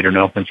coordinator and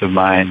offensive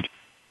mind.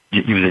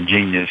 He was a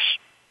genius.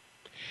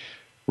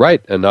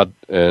 Right, and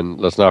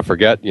let's not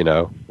forget,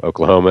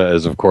 Oklahoma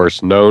is, of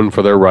course, known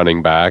for their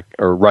running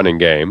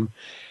game.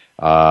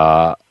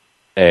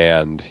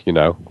 And,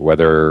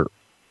 whether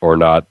or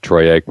not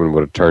Troy Aikman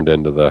would have turned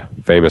into the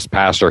famous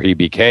passer he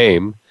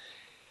became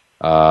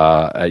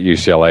at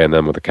UCLA and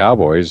then with the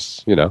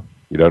Cowboys, you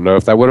don't know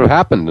if that would have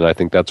happened. And I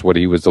think that's what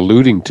he was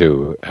alluding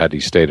to had he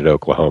stayed at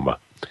Oklahoma.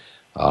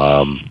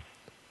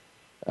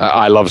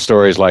 I love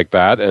stories like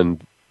that,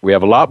 and we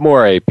have a lot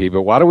more, AP,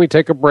 but why don't we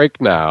take a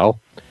break now?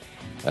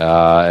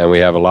 And we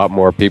have a lot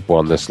more people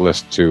on this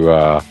list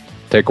to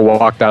take a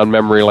walk down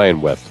memory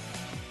lane with.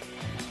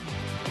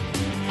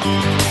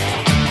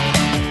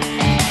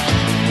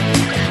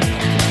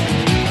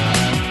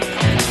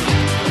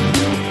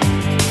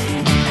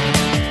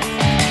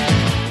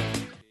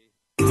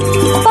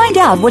 Find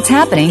out what's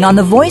happening on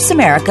the Voice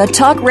America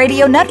Talk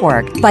Radio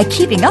Network by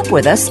keeping up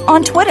with us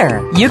on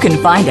Twitter. You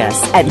can find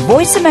us at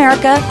Voice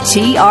America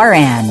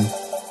TRN.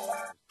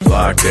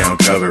 Lockdown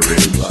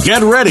coverage.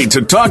 Get ready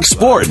to talk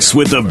sports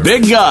with the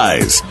big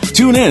guys.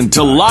 Tune in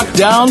to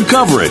Lockdown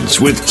Coverage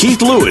with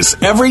Keith Lewis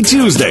every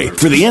Tuesday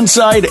for the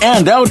inside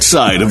and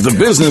outside of the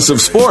business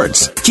of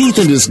sports. Keith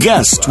and his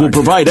guests will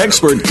provide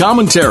expert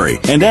commentary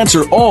and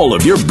answer all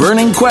of your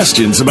burning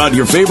questions about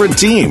your favorite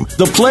team,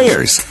 the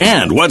players,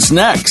 and what's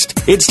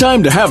next. It's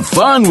time to have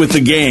fun with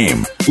the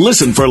game.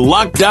 Listen for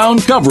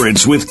Lockdown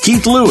Coverage with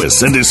Keith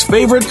Lewis and his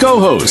favorite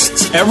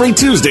co-hosts every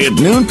Tuesday at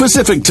noon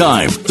Pacific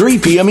Time, 3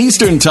 p.m.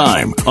 Eastern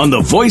Time on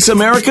the Voice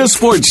America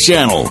Sports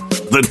Channel.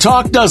 The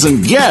talk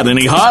doesn't get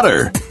any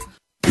hotter.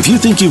 If you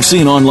think you've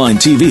seen online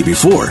TV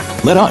before,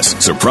 let us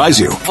surprise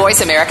you.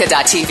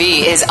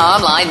 VoiceAmerica.tv is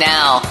online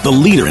now. The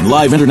leader in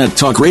live internet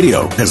talk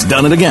radio has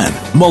done it again.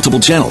 Multiple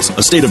channels,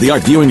 a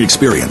state-of-the-art viewing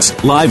experience,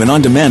 live and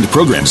on-demand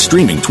programs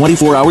streaming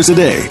 24 hours a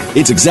day.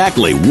 It's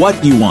exactly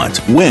what you want,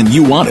 when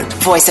you want it.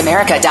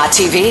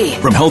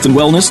 VoiceAmerica.tv. From health and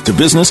wellness to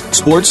business,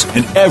 sports,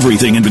 and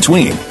everything in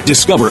between.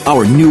 Discover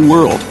our new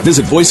world.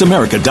 Visit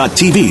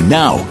VoiceAmerica.tv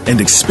now and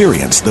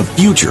experience the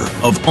future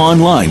of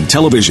online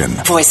television.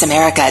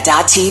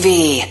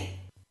 VoiceAmerica.tv.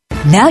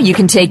 Now you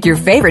can take your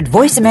favorite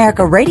Voice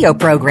America radio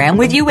program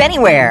with you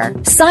anywhere.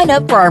 Sign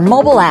up for our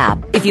mobile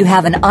app if you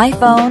have an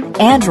iPhone,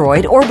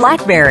 Android, or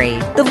BlackBerry.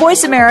 The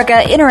Voice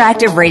America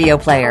Interactive Radio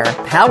Player,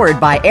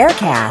 powered by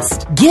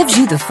Aircast, gives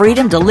you the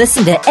freedom to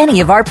listen to any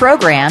of our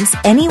programs,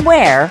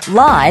 anywhere,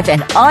 live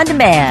and on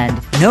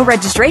demand. No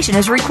registration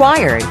is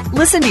required.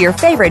 Listen to your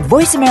favorite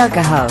Voice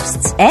America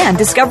hosts and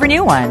discover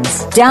new ones.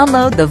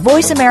 Download the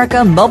Voice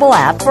America mobile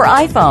app for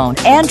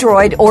iPhone,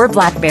 Android, or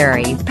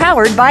BlackBerry,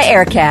 powered by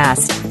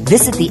Aircast.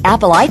 Visit the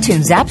Apple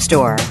iTunes App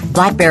Store,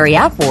 BlackBerry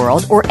App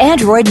World, or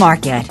Android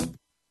Market.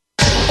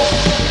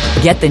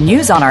 Get the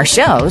news on our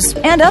shows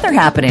and other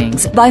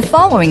happenings by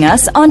following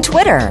us on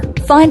Twitter.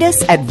 Find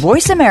us at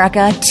Voice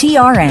America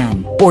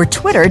TRN or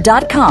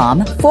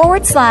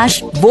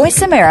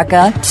twitter.com/Voice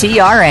America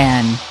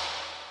TRN.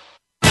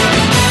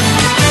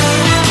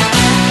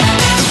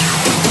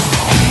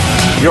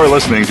 You're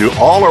listening to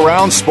All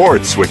Around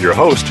Sports with your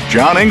host,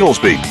 John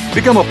Inglesby.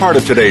 Become a part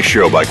of today's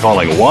show by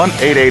calling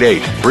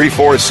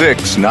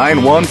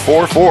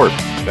 1-888-346-9144.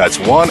 That's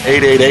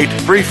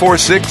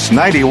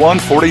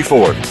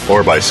 1-888-346-9144.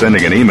 Or by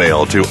sending an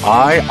email to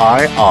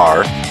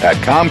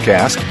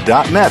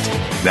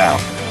iir@comcast.net. Now,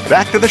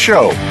 back to the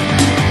show.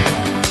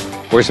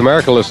 Voice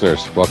America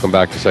listeners, welcome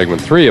back to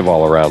segment 3 of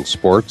All Around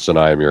Sports, and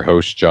I am your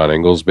host, John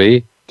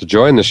Inglesby. To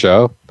join the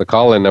show, the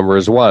call-in number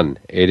is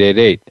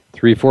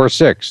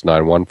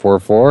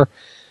 1-888-346-9144,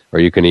 or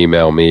you can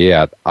email me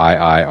at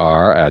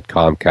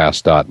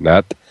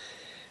iir@comcast.net.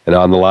 And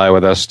on the line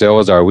with us still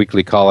is our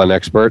weekly call-in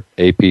expert,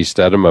 AP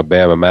Stedham of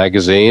Bama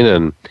Magazine.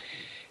 And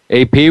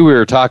AP, we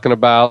were talking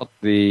about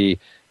the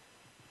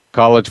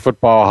College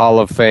Football Hall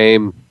of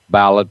Fame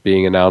ballot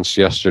being announced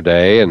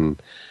yesterday and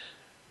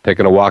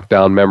taking a walk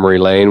down memory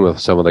lane with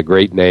some of the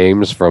great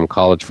names from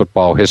college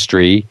football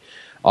history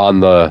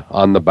on the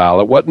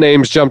ballot. What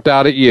names jumped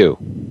out at you?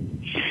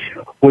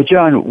 Well,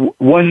 John,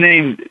 one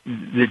name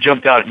that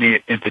jumped out at me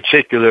in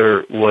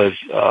particular was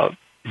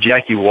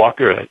Jackie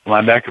Walker, a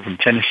linebacker from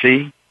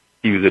Tennessee.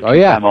 He was a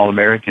two-time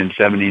All-American in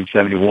 70 and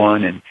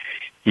 71, and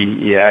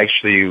he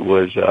actually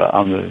was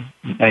on the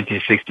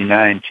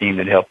 1969 team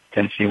that helped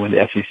Tennessee win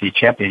the SEC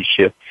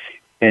championship.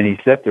 And he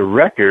set the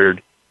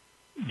record,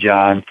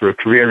 John, for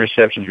career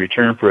interceptions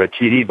returned for a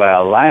TD by a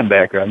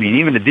linebacker. I mean,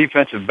 even the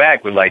defensive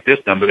back would like this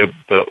number,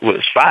 but it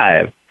was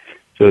 5.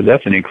 So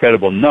that's an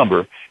incredible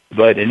number.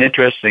 But an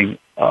interesting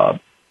off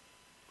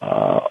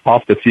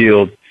the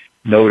field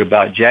note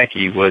about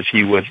Jackie was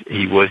he was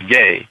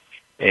gay,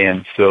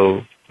 and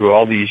so through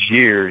all these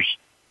years,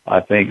 I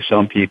think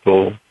some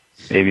people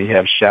maybe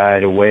have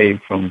shied away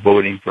from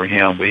voting for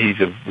him. But he's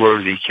a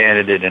worthy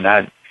candidate, and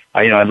I'd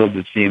love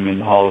to see him in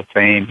the Hall of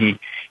Fame.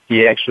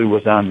 He actually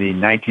was on the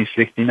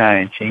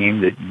 1969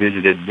 team that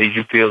visited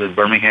Legion Field in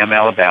Birmingham,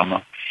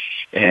 Alabama,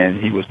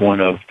 and he was one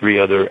of 3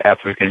 other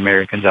African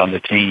Americans on the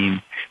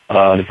team.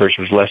 The first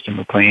was Lester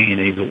McLean, and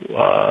he's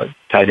a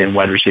tight end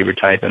wide receiver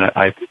type, and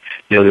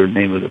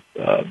the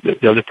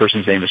other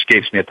person's name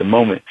escapes me at the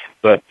moment.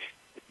 But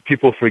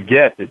people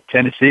forget that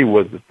Tennessee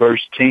was the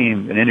first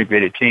team, an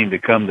integrated team, to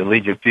come to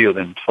Legion Field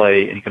and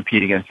play and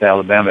compete against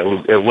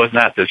Alabama. It was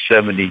not the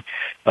 70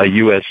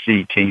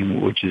 USC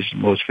team, which is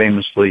most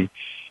famously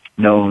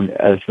known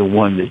as the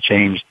one that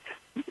changed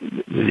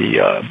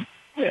the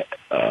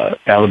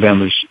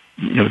Alabama's,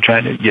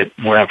 trying to get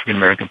more African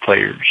American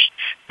players.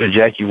 But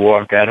Jackie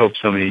Walker, I'd hope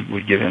somebody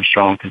would give him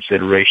strong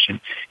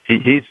consideration.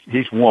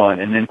 He's one,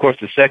 and then of course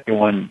the second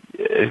one,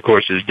 of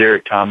course, is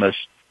Derek Thomas,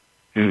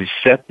 who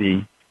set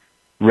the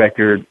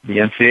record, the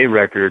NCAA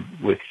record,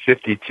 with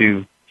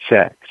 52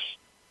 sacks,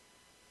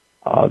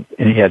 and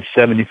he had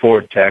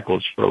 74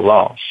 tackles for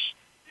loss.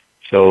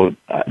 So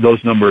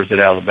those numbers at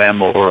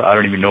Alabama, or I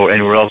don't even know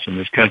anywhere else in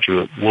this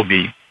country, will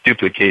be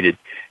duplicated.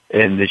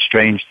 And the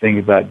strange thing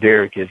about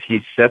Derek is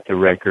he set the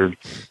record,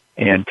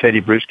 and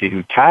Teddy Bruschi,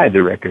 who tied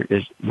the record,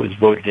 was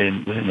voted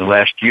in within the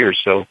last year or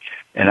so.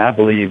 And I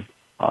believe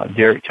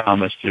Derek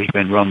Thomas, there's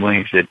been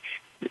rumblings that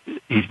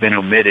he's been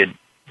omitted.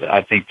 But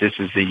I think this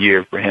is the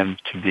year for him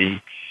to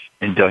be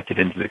inducted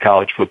into the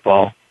College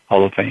Football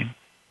Hall of Fame.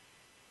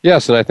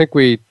 Yes, and I think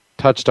we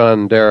touched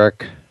on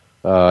Derek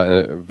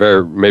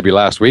maybe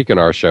last week in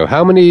our show.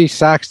 How many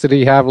sacks did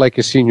he have like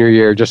his senior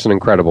year? Just an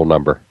incredible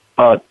number.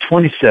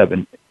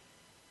 27.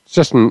 It's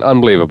just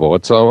unbelievable.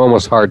 It's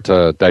almost hard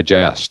to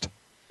digest.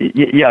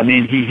 Yeah, I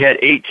mean, he had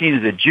 18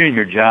 as a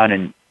junior, John,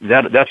 and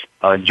that's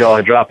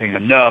jaw-dropping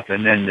enough.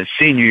 And then the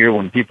senior year,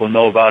 when people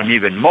know about him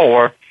even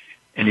more,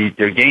 and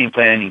they're game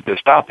planning to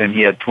stop him,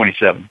 he had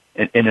 27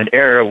 in an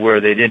era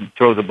where they didn't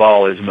throw the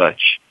ball as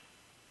much.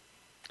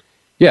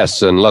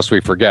 Yes, unless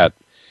we forget,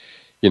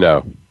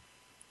 the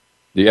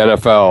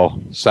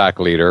NFL sack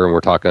leader, and we're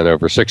talking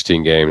over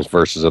 16 games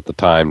versus at the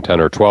time 10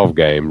 or 12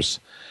 games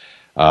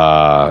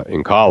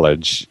in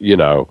college,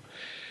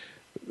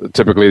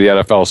 typically the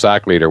NFL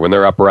sack leader, when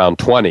they're up around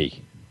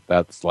 20,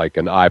 that's like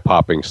an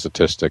eye-popping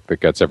statistic that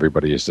gets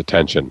everybody's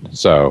attention.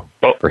 So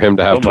for him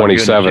to have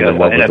 27 and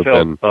what would have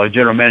been...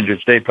 general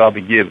managers, they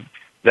probably give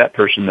that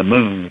person the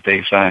moon that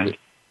they signed.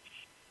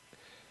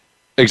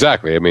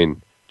 Exactly. I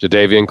mean,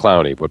 Jadeveon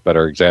Clowney, what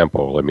better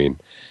example? I mean,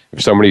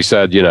 if somebody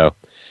said, you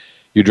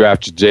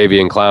draft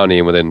Jadeveon Clowney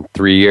and within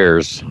 3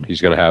 years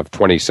he's going to have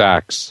 20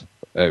 sacks,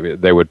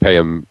 they would pay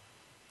him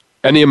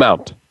any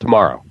amount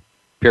tomorrow,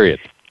 period.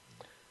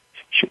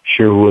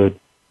 Sure would.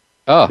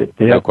 Oh,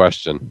 yeah. No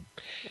question.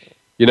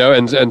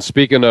 And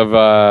speaking of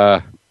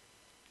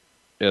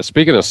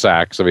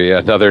sacks, I mean,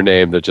 another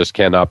name that just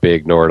cannot be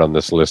ignored on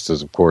this list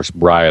is, of course,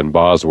 Brian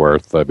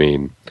Bosworth. I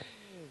mean,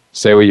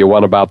 say what you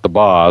want about the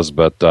Boz,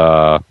 but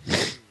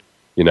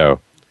he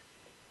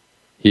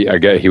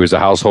was a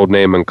household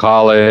name in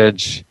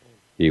college.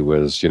 He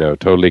was,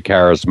 totally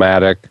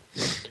charismatic.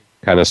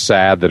 Kind of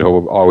sad that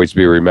he'll always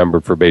be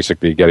remembered for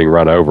basically getting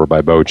run over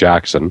by Bo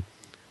Jackson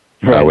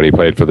when he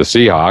played for the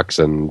Seahawks,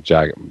 and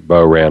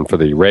Bo ran for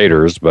the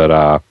Raiders.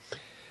 But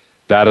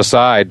that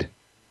aside,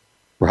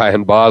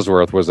 Brian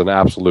Bosworth was an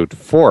absolute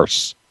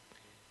force.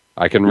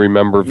 I can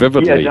remember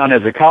vividly. Yeah, John,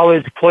 as a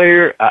college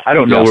player, I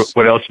don't know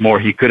what else more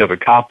he could have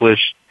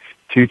accomplished.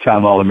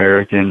 Two-time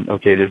All-American.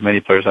 Okay, there's many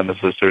players on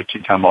this list that are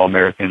two-time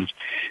All-Americans,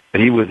 but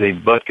he was a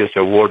Butkus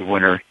Award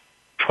winner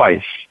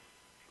twice.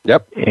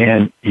 Yep.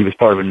 And he was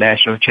part of a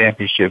national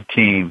championship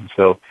team.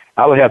 So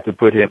I would have to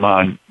put him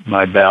on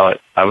my ballot.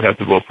 I would have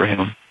to vote for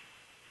him.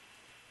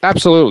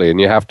 Absolutely.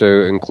 And you have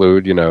to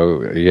include,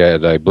 he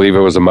had, I believe it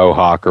was a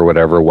mohawk or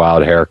whatever,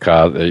 wild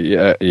haircut,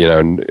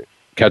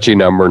 catchy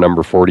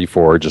number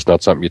 44, just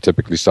not something you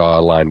typically saw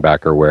a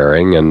linebacker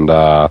wearing. And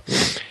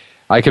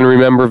I can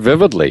remember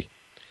vividly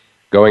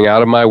going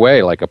out of my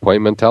way, like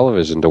appointment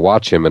television, to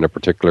watch him in a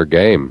particular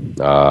game.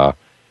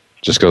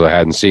 Just because I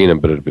hadn't seen him,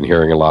 but had been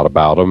hearing a lot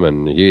about him,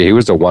 and he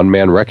was a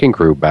one-man wrecking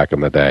crew back in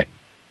the day.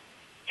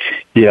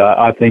 Yeah,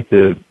 I think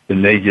the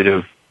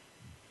negative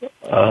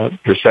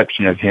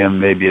perception of him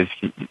maybe is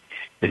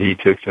that he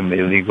took some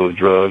illegal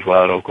drugs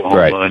while at Oklahoma,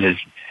 right. And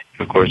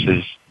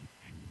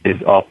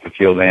his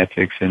off-the-field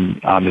antics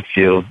and on the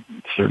field,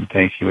 certain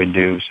things he would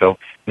do. So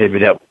maybe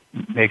that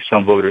makes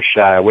some voters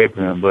shy away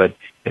from him. But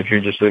if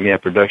you're just looking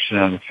at production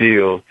on the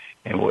field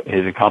and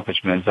his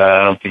accomplishments,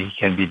 I don't think he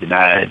can be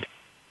denied.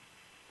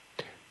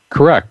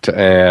 Correct.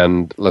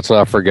 And let's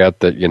not forget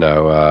that,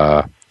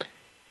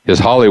 his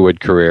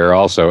Hollywood career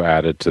also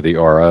added to the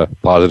aura,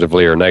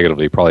 positively or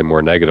negatively, probably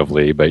more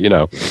negatively. But,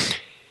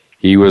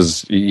 he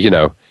was,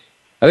 I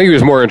think he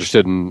was more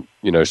interested in,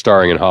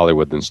 starring in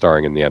Hollywood than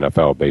starring in the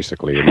NFL,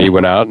 basically. And he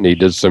went out and he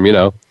did some,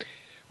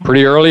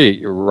 pretty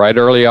early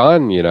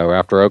on,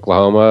 after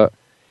Oklahoma,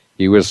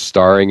 he was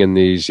starring in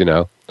these,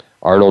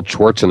 Arnold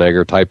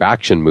Schwarzenegger type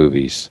action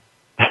movies.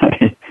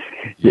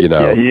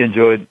 Yeah, he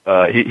enjoyed.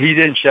 He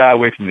didn't shy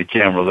away from the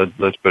camera.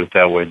 Let's put it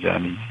that way,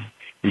 John.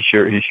 He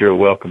sure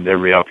welcomed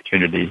every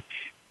opportunity,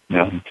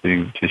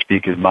 to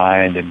speak his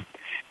mind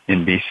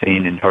and be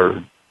seen and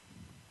heard.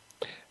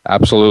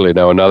 Absolutely.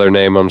 Now, another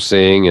name I'm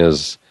seeing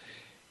is,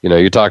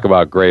 you talk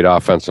about great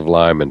offensive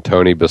lineman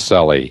Tony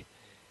Baselli,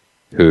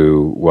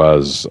 who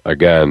was,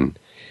 again,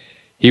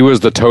 he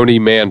was the Tony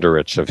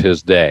Mandarich of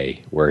his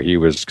day, where he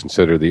was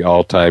considered the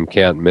all-time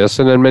can't miss,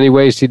 and in many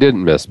ways he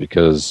didn't miss,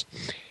 because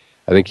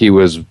I think he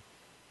was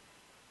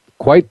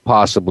quite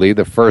possibly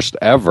the first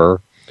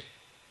ever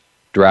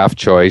draft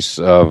choice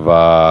of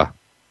the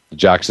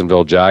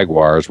Jacksonville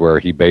Jaguars, where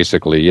he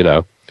basically,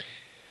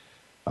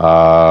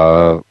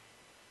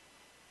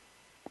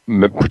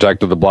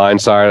 protected the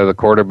blind side of the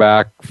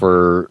quarterback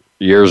for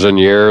years and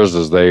years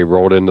as they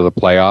rolled into the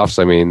playoffs.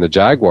 I mean, the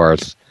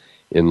Jaguars,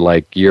 in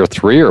like year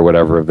 3 or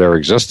whatever of their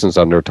existence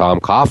under Tom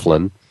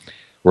Coughlin,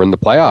 were in the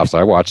playoffs.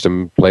 I watched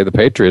him play the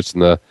Patriots in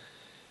the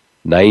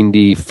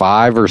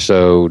 95 or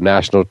so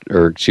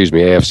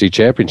AFC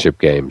Championship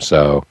game.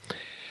 So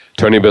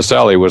Tony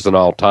Boselli was an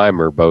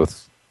all-timer,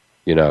 both,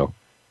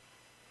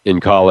 in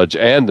college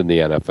and in the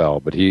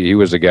NFL. But he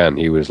was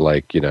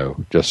like,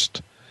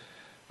 just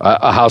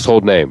a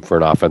household name for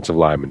an offensive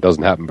lineman.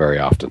 Doesn't happen very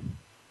often.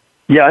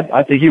 Yeah,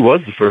 I think he was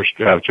the first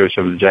draft choice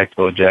of the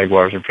Jacksonville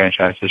Jaguars in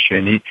franchise history,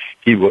 and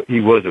he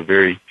was a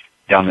very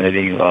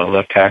dominating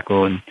left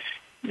tackle, and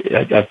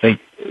I think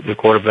the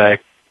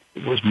quarterback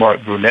was Mark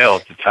Brunell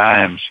at the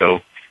time.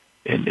 So,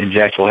 and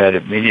Jacksonville had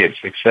immediate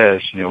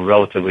success,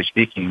 relatively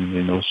speaking,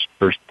 in those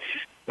first,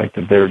 like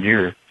the third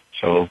year.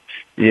 So,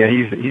 yeah,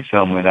 he's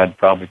someone I'd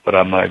probably put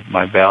on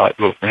my ballot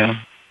vote for him.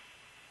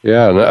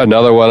 Yeah,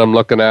 another one I'm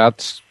looking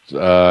at,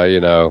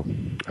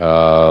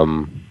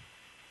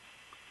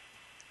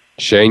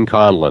 Shane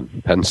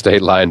Conlon, Penn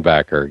State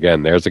linebacker.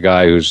 Again, there's a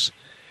guy whose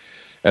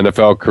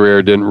NFL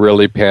career didn't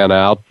really pan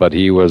out, but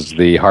he was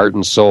the heart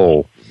and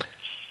soul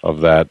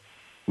of that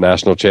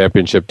national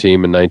championship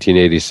team in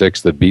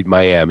 1986 that beat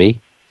Miami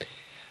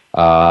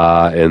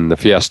in the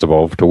Fiesta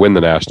Bowl to win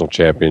the national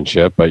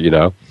championship. But,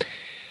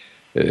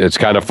 it's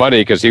kind of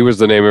funny because he was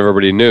the name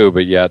everybody knew,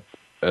 but yet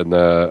in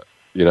the,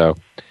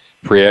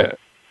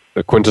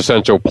 the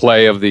quintessential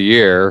play of the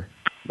year,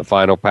 the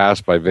final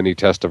pass by Vinny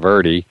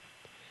Testaverde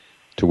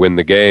to win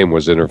the game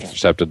was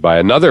intercepted by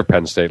another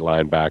Penn State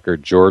linebacker,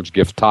 George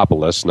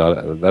Giftopoulos.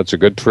 Now, that's a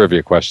good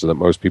trivia question that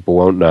most people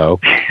won't know.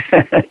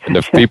 And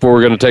if people were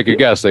going to take a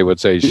guess, they would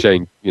say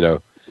Shane,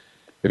 if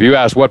you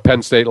ask what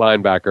Penn State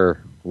linebacker,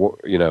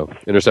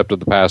 intercepted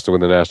the pass to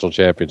win the national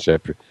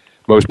championship,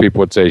 most people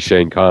would say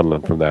Shane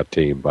Conlon from that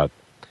team, but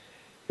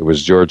it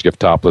was George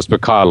Giftopoulos. But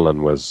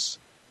Conlon was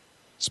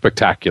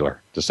spectacular,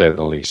 to say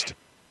the least.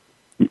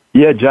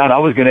 Yeah, John, I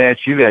was going to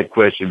ask you that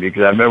question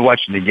because I remember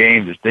watching the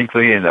game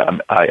distinctly, and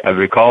I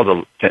recall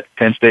the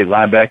Penn State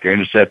linebacker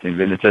intercepting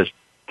Vinny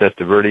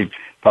Testaverde,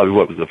 probably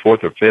what was the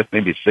 4th or 5th,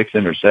 maybe 6th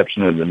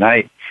interception of the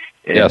night.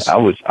 And yes. I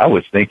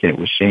was thinking it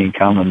was Shane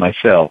Conlon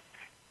myself.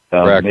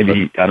 Correct.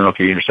 Maybe I don't know if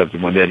he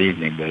intercepted one that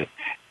evening, but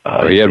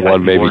he had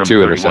one, maybe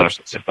 2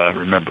 interceptions, if I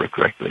remember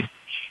correctly.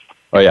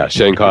 Oh yeah,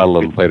 Shane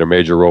Conlon played a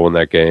major role in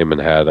that game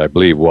and had, I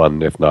believe,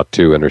 1, if not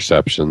 2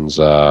 interceptions.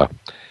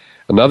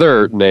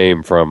 Another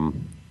name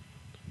from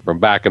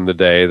back in the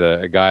day,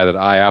 a guy that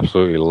I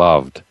absolutely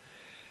loved,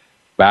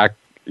 back,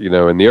 in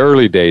the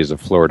early days of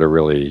Florida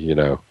really,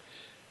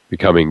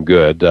 becoming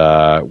good,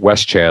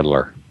 Wes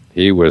Chandler.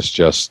 He was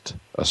just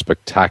a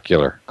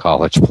spectacular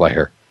college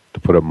player, to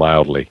put it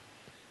mildly.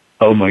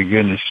 Oh my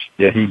goodness.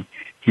 Yeah,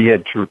 he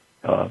had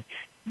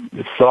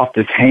the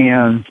softest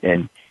hands,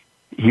 and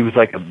he was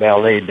like a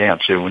ballet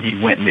dancer when he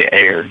went in the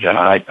air, John.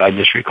 I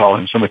just recall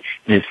him somebody,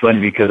 and it's funny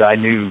because I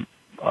knew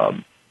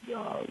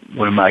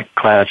one of my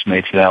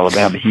classmates in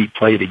Alabama. He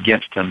played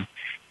against him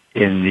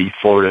in the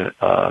Florida,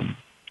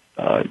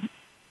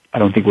 I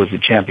don't think it was the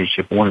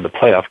championship, one of the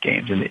playoff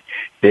games, and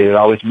they would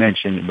always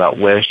mention about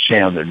Wes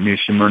Chandler, New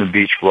Smyrna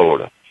Beach,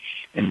 Florida,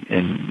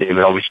 and they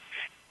would always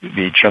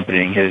be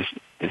trumpeting his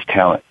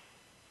talent.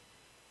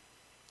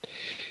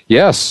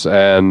 Yes,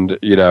 and,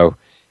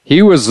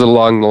 he was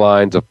along the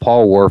lines of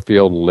Paul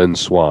Warfield and Lynn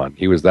Swann.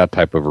 He was that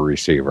type of a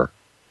receiver.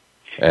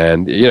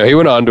 And, he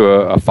went on to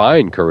a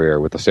fine career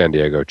with the San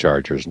Diego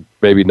Chargers.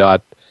 Maybe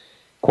not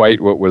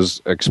quite what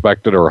was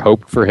expected or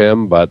hoped for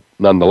him, but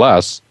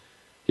nonetheless,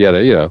 he had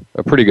a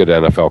pretty good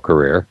NFL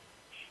career.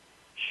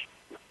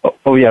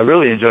 Oh, yeah, I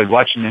really enjoyed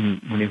watching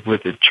him when he was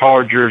with the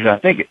Chargers. I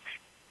think,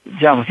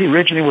 John, was he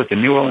originally with the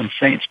New Orleans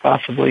Saints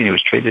possibly? And he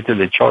was traded to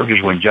the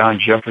Chargers when John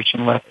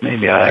Jefferson left,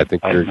 maybe?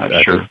 I'm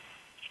not sure.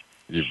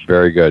 You're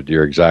very good.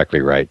 You're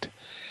exactly right.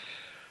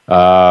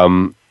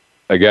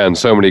 Again,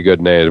 so many good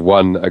names.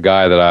 A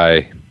guy that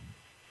I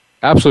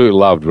absolutely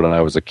loved when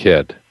I was a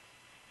kid,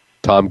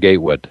 Tom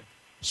Gatewood,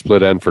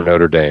 split end for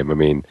Notre Dame. I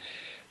mean,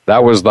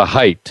 that was the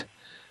height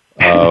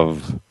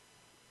of,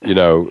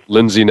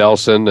 Lindsey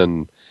Nelson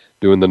and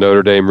doing the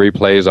Notre Dame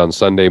replays on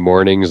Sunday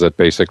mornings that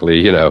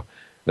basically, I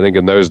think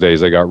in those days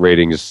they got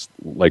ratings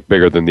like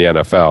bigger than the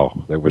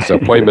NFL. It was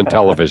appointment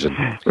television.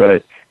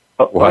 Right.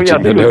 Oh, yeah,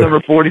 he was number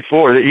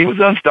 44. He was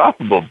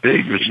unstoppable,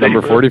 big receiver.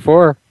 Number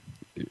 44?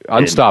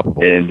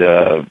 Unstoppable.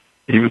 And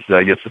he was,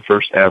 I guess, the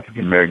first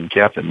African-American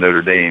captain in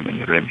Notre Dame in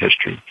Notre Dame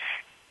history.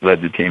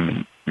 Led the team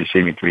in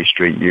receiving 3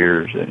 straight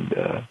years. And,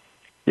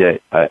 he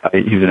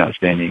was an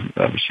outstanding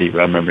receiver.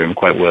 I remember him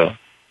quite well.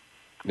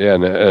 Yeah,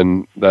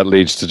 and that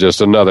leads to just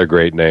another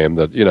great name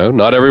that,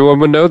 not everyone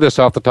would know this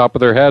off the top of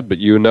their head, but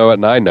you know it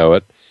and I know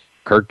it.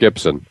 Kirk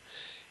Gibson.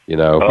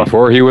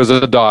 Before he was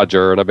a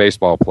Dodger and a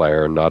baseball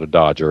player, not a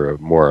Dodger,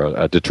 more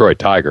a Detroit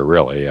Tiger,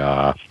 really.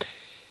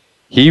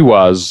 He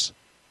was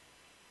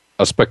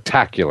a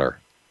spectacular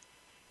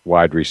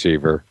wide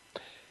receiver,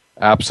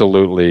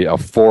 absolutely a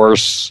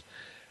force.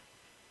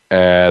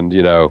 And,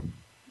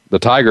 the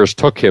Tigers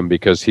took him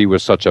because he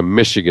was such a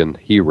Michigan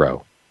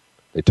hero.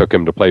 They took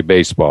him to play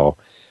baseball,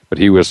 but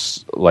he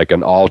was like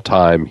an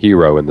all-time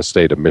hero in the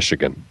state of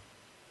Michigan.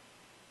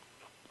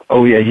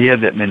 Oh, yeah, he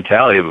had that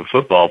mentality of a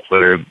football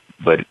player,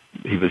 but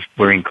he was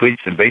wearing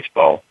cleats in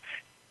baseball.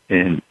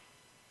 And,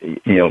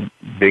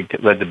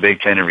 led the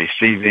Big Ten in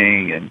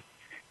receiving. And,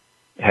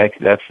 heck,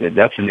 that's in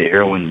the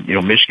era when,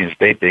 Michigan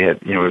State, they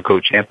had, were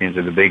co-champions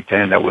of the Big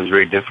Ten. That was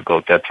very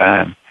difficult at that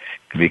time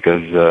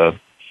because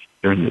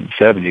during the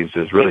 70s, it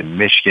was really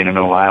Michigan and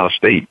Ohio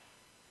State.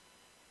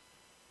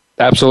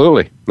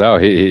 Absolutely. No,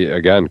 he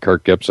again,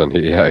 Kirk Gibson.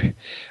 I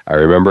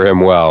remember him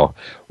well.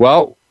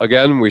 Well,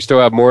 again, we still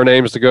have more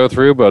names to go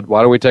through, but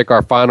why don't we take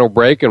our final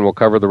break and we'll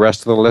cover the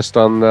rest of the list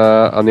on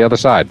the other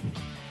side.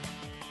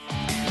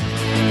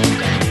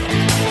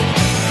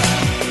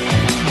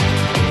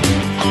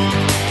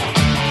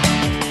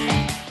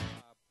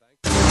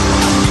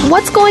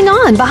 What's going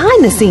on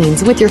behind the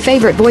scenes with your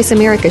favorite Voice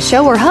America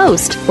show or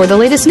host? For the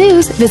latest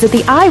news, visit the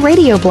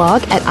iRadio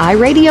blog at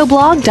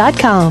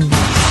iradioblog.com.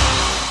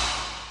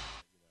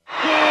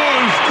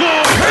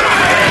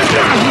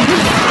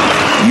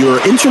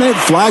 Your internet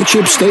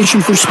flagship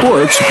station for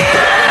sports.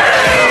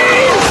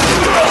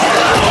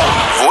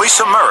 Voice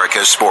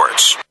America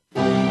Sports.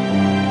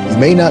 You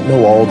may not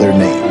know all their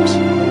names,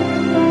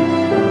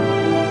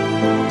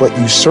 but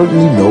you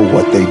certainly know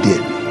what they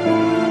did.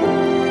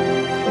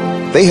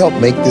 They helped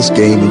make this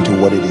game into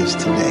what it is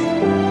today.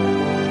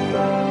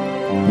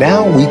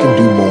 Now we can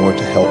do more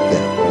to help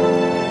them.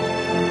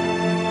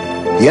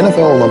 The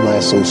NFL Alumni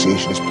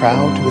Association is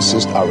proud to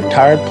assist our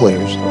retired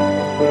players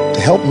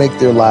to help make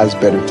their lives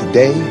better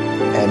today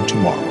and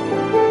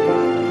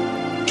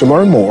tomorrow. To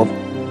learn more,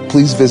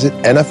 please visit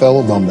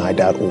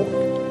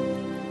NFLalumni.org.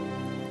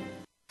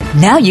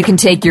 Now you can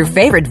take your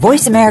favorite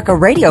Voice America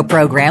radio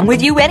program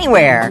with you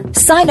anywhere.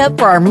 Sign up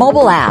for our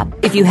mobile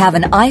app if you have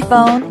an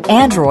iPhone,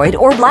 Android,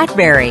 or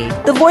BlackBerry.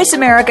 The Voice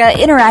America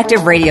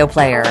Interactive Radio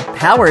Player,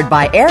 powered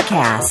by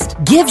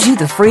Aircast, gives you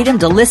the freedom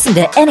to listen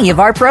to any of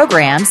our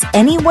programs,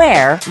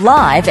 anywhere,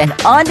 live and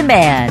on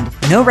demand.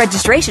 No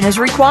registration is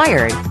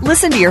required.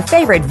 Listen to your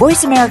favorite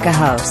Voice America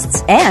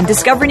hosts and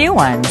discover new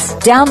ones.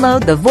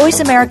 Download the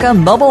Voice America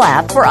mobile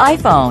app for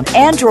iPhone,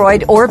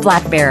 Android, or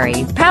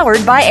BlackBerry,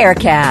 powered by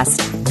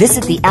Aircast.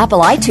 Visit the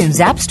Apple iTunes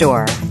App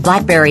Store,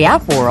 BlackBerry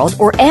App World,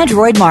 or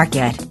Android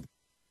Market.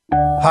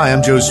 Hi,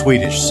 I'm Joe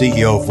Swedish,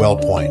 CEO of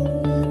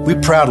WellPoint. We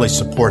proudly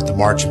support the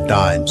March of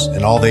Dimes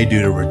and all they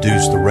do to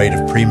reduce the rate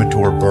of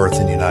premature birth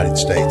in the United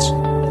States.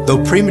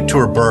 Though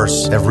premature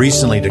births have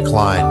recently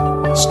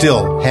declined,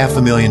 still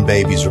 500,000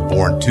 babies are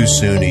born too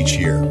soon each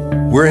year.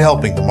 We're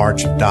helping the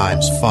March of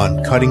Dimes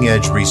fund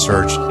cutting-edge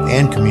research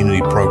and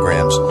community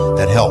programs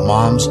that help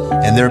moms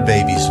and their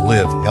babies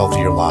live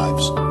healthier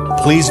lives.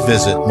 Please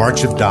visit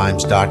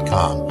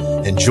marchofdimes.com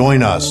and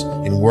join us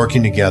in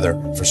working together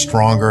for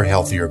stronger,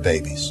 healthier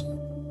babies.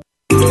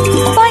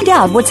 Find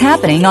out what's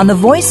happening on the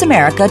Voice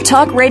America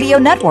Talk Radio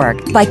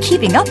Network by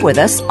keeping up with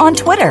us on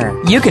Twitter.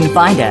 You can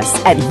find us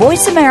at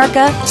Voice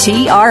America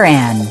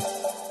TRN.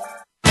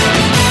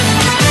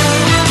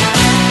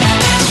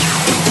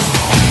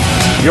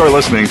 You're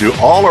listening to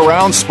All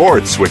Around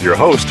Sports with your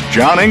host,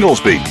 John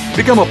Inglesby.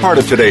 Become a part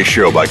of today's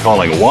show by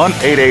calling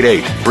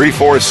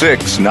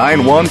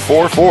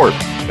 1-888-346-9144.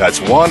 That's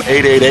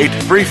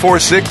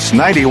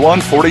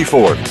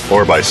 1-888-346-9144.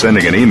 Or by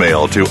sending an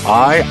email to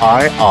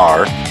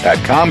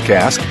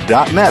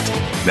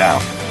iir@comcast.net. Now,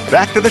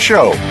 back to the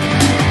show.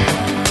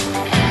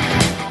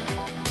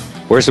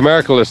 Voice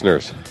America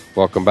listeners,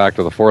 welcome back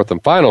to the fourth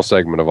and final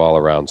segment of All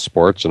Around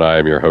Sports, and I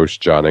am your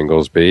host, John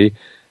Inglesby.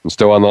 And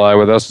still on the line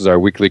with us is our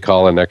weekly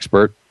call-in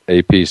expert,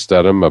 AP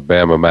Stedham of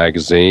Bama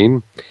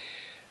Magazine.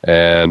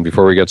 And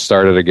before we get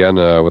started again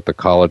with the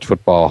College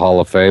Football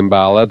Hall of Fame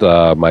ballot,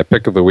 my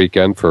pick of the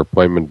weekend for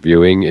appointment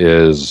viewing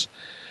is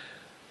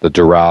the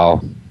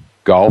Doral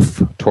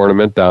Golf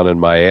Tournament down in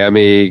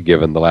Miami,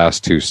 given the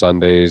last two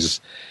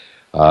Sundays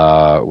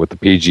with the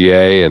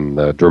PGA and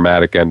the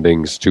dramatic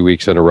endings 2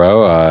 weeks in a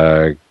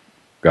row.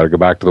 Got to go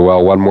back to the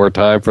well one more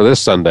time for this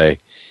Sunday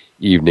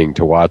evening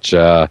to watch.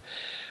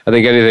 I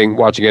think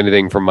watching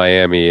anything from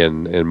Miami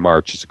in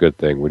March is a good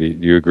thing. Do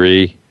you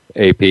agree,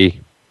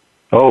 AP?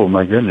 Oh,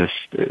 my goodness.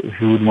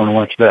 Who would want to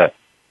watch that?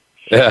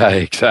 Yeah,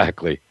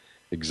 exactly.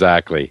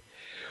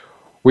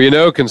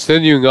 Well,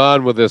 continuing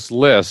on with this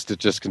list, it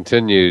just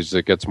continues.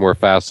 It gets more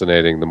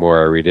fascinating the more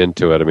I read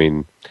into it. I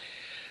mean,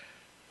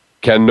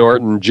 Ken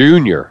Norton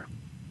Jr.,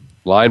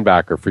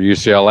 linebacker for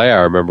UCLA.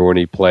 I remember when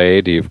he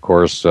played. He, of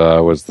course,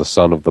 was the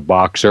son of the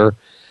boxer,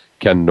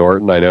 Ken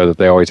Norton. I know that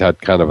they always had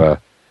kind of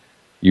a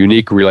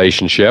unique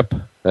relationship,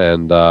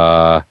 and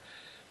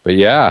But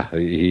yeah,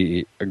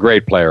 he a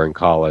great player in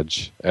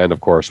college, and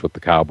of course with the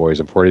Cowboys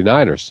and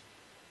 49ers.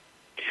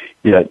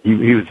 Yeah,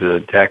 he was a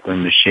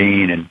tackling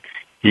machine, and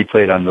he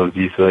played on those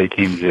UCLA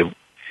teams that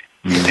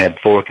had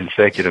 4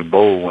 consecutive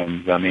bowl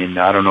wins. I mean,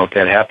 I don't know if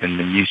that happened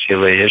in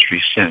UCLA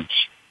history since.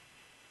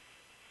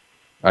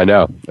 I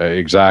know,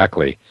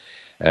 exactly.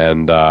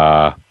 And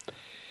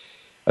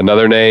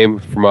another name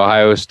from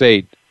Ohio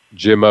State,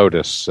 Jim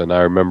Otis, and I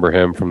remember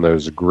him from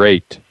those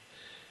great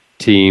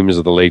teams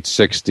of the late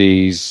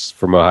 60s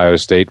from Ohio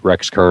State.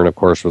 Rex Kern, of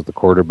course, was the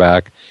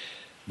quarterback.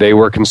 They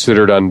were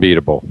considered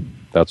unbeatable.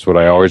 That's what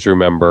I always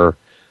remember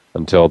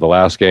until the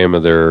last game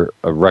of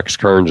Rex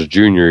Kern's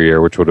junior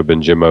year, which would have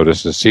been Jim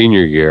Otis'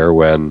 senior year,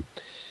 when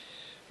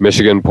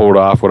Michigan pulled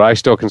off what I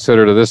still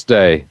consider to this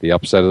day the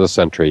upset of the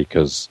century,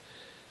 because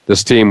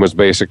this team was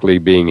basically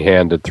being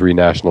handed 3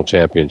 national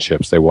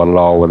championships. They won it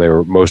all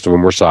when most of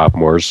them were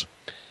sophomores.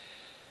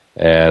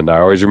 And I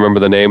always remember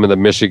the name of the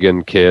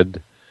Michigan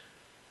kid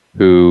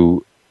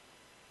who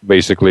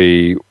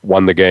basically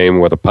won the game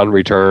with a punt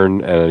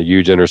return and a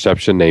huge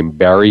interception, named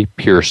Barry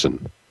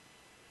Pearson.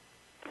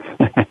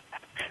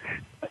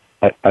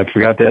 I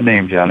forgot that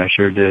name, John. I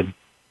sure did.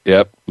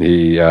 Yep.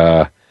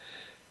 You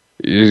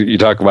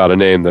talk about a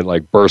name that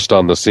like burst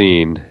on the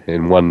scene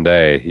in one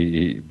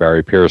day.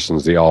 Barry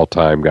Pearson's the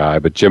all-time guy.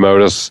 But Jim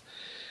Otis,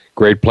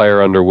 great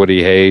player under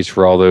Woody Hayes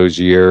for all those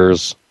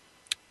years.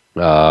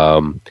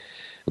 And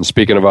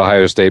speaking of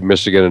Ohio State,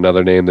 Michigan,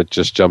 another name that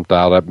just jumped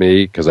out at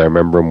me because I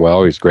remember him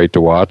well, he's great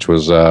to watch,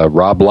 was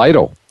Rob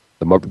Lytle,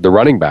 the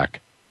running back.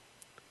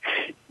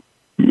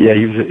 Yeah,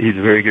 he's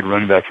a very good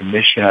running back from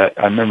Michigan.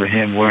 I remember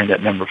him wearing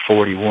that number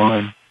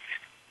 41,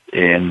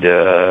 and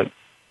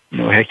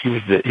heck, he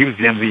was the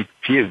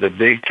MVP of the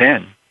Big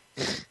Ten.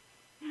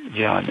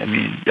 John, I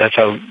mean, that's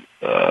how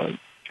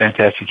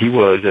fantastic he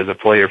was as a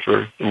player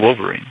for the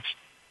Wolverines.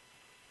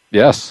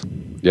 Yes.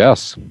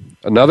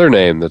 Another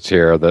name that's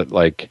here that,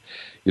 like,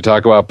 you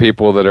talk about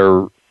people that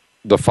are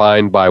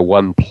defined by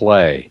one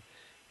play.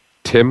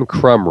 Tim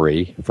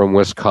Crumry from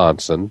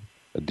Wisconsin,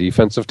 a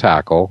defensive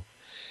tackle.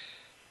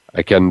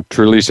 I can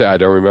truly say I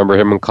don't remember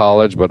him in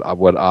college, but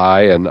what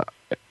I and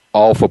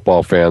all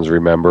football fans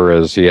remember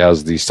is he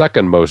has the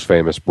second most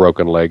famous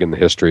broken leg in the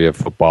history of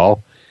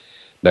football,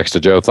 next to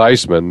Joe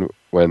Theismann,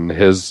 when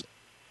his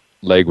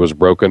leg was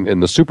broken in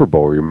the Super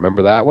Bowl.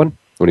 Remember that one?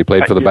 When he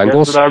played for the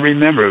Bengals? That's what I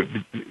remember.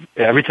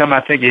 Every time I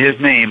think of his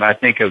name, I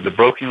think of the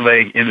broken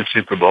leg in the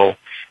Super Bowl.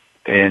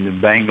 And the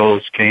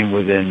Bengals came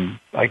within,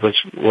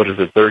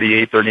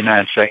 38,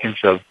 39 seconds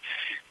of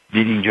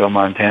beating Joe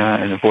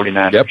Montana and the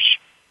 49ers. Yep.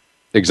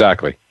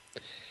 Exactly.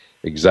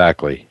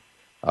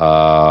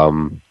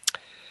 But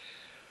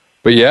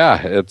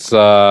yeah, it's,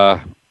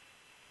 again,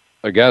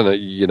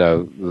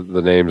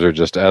 the names are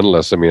just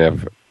endless. I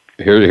mean,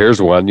 here's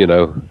one,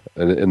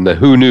 in the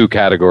who knew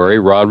category,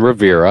 Ron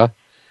Rivera,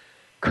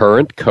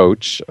 current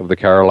coach of the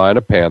Carolina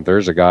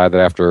Panthers, a guy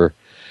that after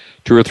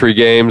 2 or 3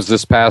 games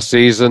this past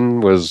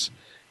season was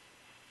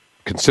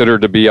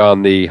considered to be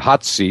on the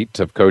hot seat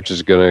of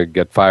coaches going to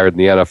get fired in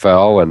the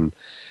NFL. And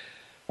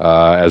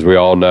as we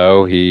all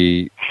know,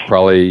 he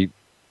probably,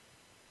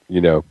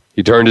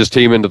 he turned his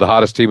team into the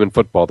hottest team in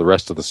football the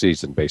rest of the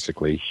season,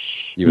 basically,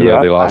 even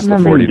though they lost the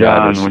 49ers.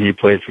 John, when he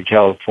played for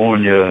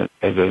California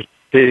as a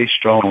big,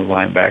 strong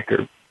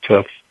linebacker,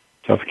 tough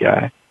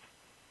guy.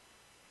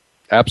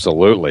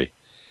 Absolutely.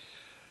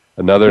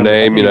 Another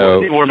name,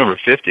 He wore number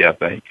 50, I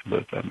think,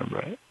 but I remember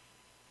right.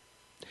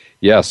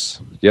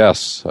 Yes.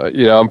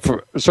 I'm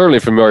certainly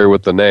familiar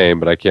with the name,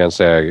 but I can't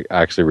say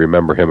I actually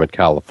remember him at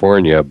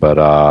California. But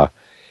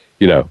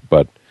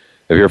but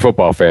if you're a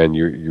football fan,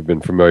 you've been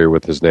familiar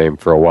with his name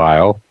for a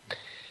while.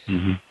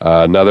 Mm-hmm.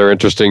 Another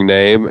interesting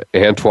name,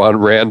 Antoine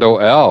Randall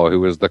L., who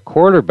was the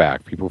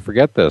quarterback. People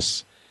forget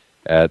this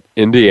at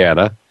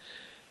Indiana.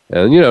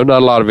 And,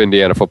 not a lot of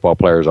Indiana football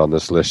players on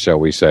this list, shall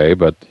we say,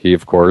 but he,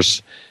 of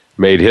course,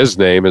 made his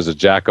name as a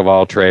jack of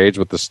all trades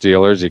with the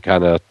Steelers. He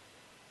kind of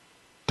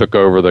took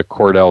over the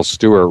Cordell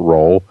Stewart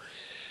role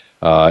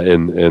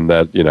in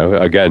that,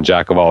 again,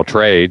 jack of all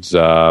trades.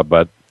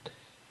 But,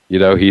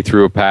 he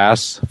threw a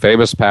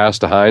famous pass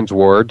to Hines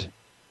Ward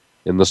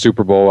in the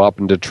Super Bowl up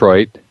in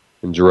Detroit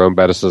in Jerome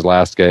Bettis'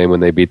 last game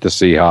when they beat the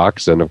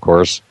Seahawks. And, of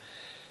course,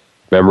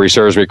 memory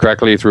serves me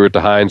correctly, he threw it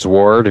to Hines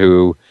Ward,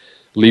 who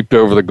leaped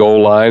over the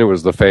goal line. It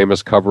was the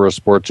famous cover of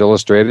Sports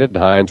Illustrated, and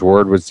Hines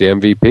Ward was the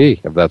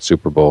MVP of that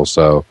Super Bowl.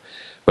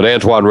 But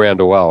Antoine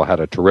Randall had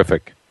a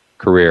terrific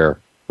career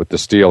with the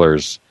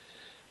Steelers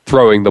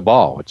throwing the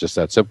ball. It's just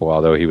that simple,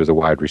 although he was a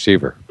wide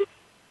receiver.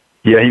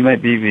 Yeah, he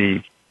might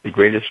be the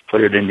greatest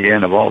player at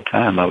Indiana of all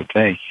time, I would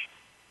think.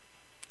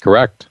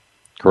 Correct.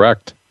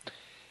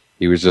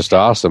 He was just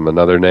awesome.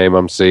 Another name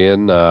I'm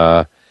seeing,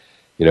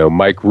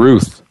 Mike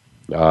Ruth.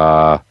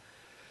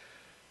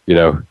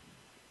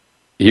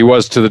 He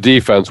was to the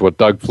defense what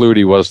Doug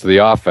Flutie was to the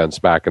offense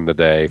back in the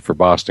day for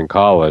Boston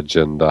College,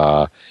 and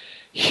won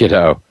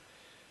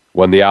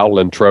the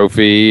Outland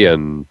Trophy,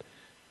 and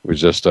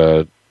was just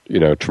a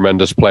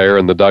tremendous player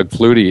in the Doug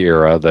Flutie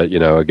era. That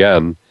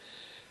again,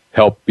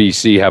 helped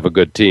BC have a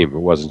good team. It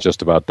wasn't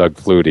just about Doug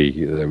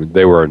Flutie. I mean,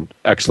 they were an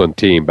excellent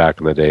team back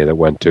in the day that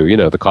went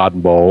to, the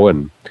Cotton Bowl,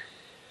 and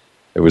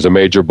it was a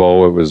major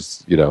bowl. It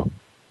was,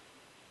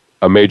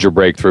 a major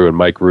breakthrough, and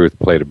Mike Ruth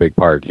played a big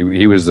part.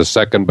 He was the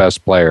second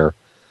best player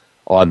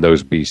on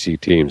those BC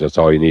teams. That's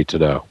all you need to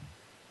know.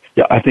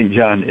 Yeah, I think,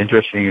 John,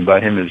 interesting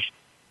about him is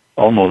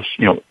almost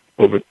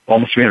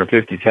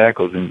 350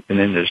 tackles, and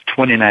then there's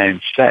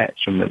 29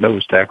 sacks from the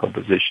nose tackle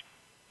position.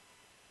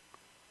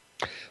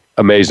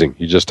 Amazing.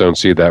 You just don't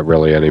see that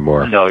really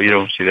anymore. No, you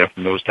don't see that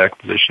from nose tackle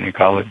position in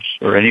college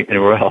or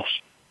anywhere else.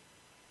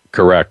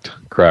 Correct.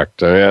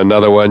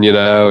 Another one,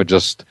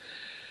 just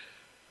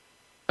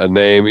a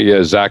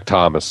name, Zach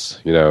Thomas,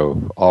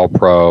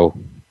 all-pro,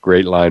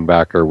 great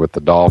linebacker with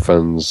the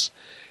Dolphins.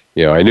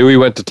 I knew he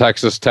went to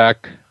Texas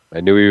Tech.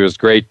 I knew he was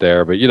great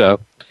there, but,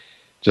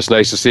 just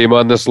nice to see him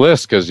on this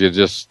list because you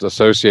just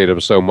associate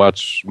him so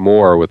much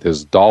more with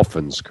his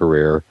Dolphins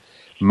career,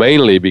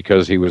 mainly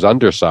because he was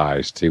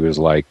undersized. He was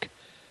like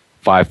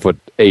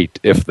 5'8",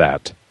 if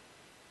that.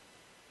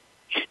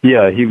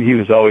 Yeah, he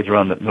was always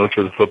around the nose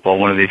of the football.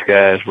 One of these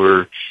guys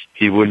where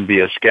he wouldn't be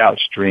a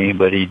scout's dream,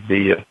 but he'd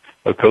be a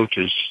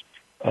coach's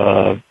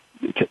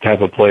type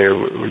of player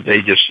where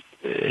they just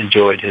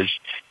enjoyed his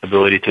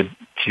ability to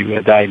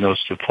diagnose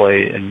the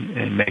play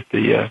and make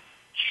the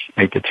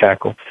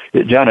tackle.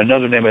 John,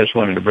 another name I just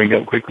wanted to bring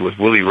up quickly was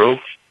Willie Roaf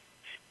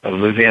of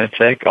Louisiana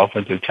Tech,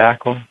 offensive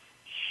tackle.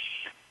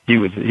 He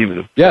was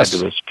a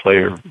fabulous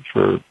player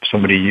for so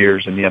many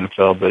years in the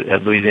NFL, but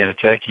at Louisiana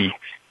Tech,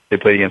 they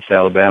played against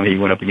Alabama. He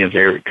went up against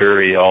Eric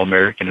Curry,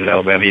 All-American at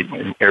Alabama.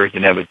 Eric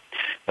didn't have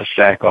a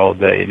sack all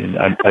day, and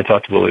I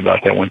talked to Willie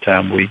about that one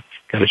time. We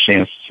got a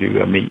chance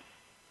to meet.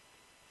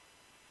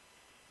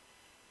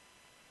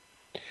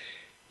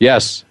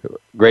 Yes,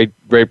 great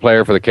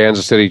player for the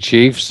Kansas City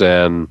Chiefs,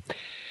 and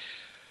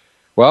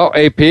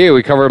AP,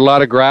 we covered a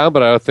lot of ground,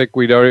 but I think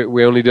we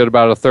only did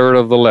about a third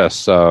of the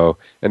list. So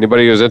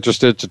anybody who's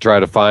interested to try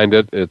to find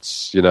it,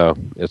 it's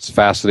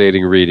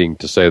fascinating reading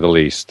to say the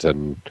least.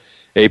 And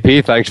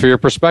AP, thanks for your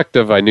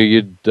perspective. I knew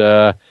you'd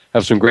have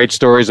some great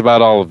stories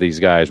about all of these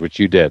guys, which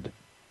you did.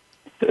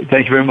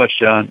 Thank you very much,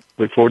 John.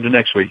 Look forward to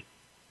next week.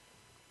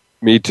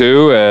 Me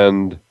too,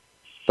 and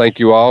thank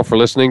you all for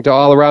listening to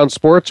All Around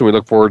Sports, and we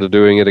look forward to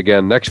doing it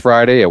again next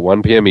Friday at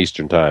 1 p.m.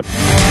 Eastern Time.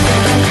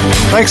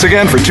 Thanks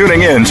again for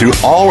tuning in to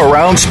All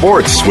Around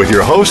Sports with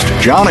your host,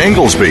 John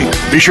Inglesby.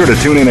 Be sure to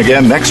tune in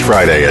again next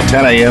Friday at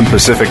 10 a.m.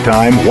 Pacific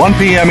Time, 1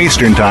 p.m.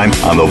 Eastern Time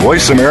on the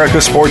Voice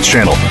America Sports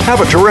Channel.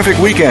 Have a terrific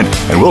weekend,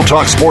 and we'll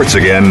talk sports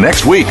again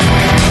next week.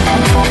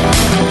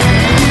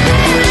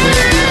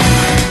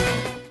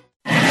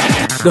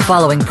 The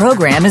following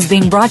program is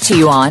being brought to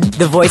you on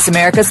the Voice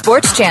America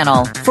Sports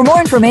Channel. For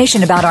more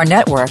information about our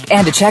network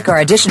and to check our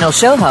additional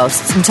show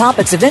hosts and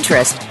topics of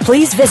interest,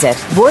 please visit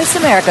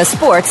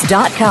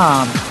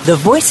voiceamericasports.com. The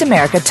Voice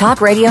America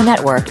Talk Radio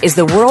Network is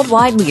the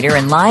worldwide leader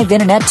in live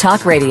Internet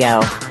talk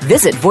radio.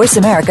 Visit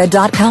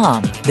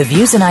voiceamerica.com. The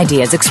views and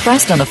ideas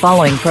expressed on the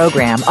following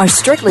program are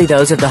strictly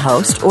those of the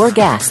host or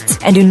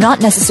guests and do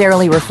not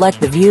necessarily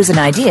reflect the views and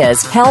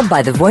ideas held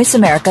by the Voice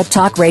America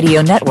Talk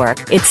Radio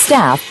Network, its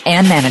staff,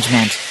 and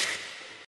management.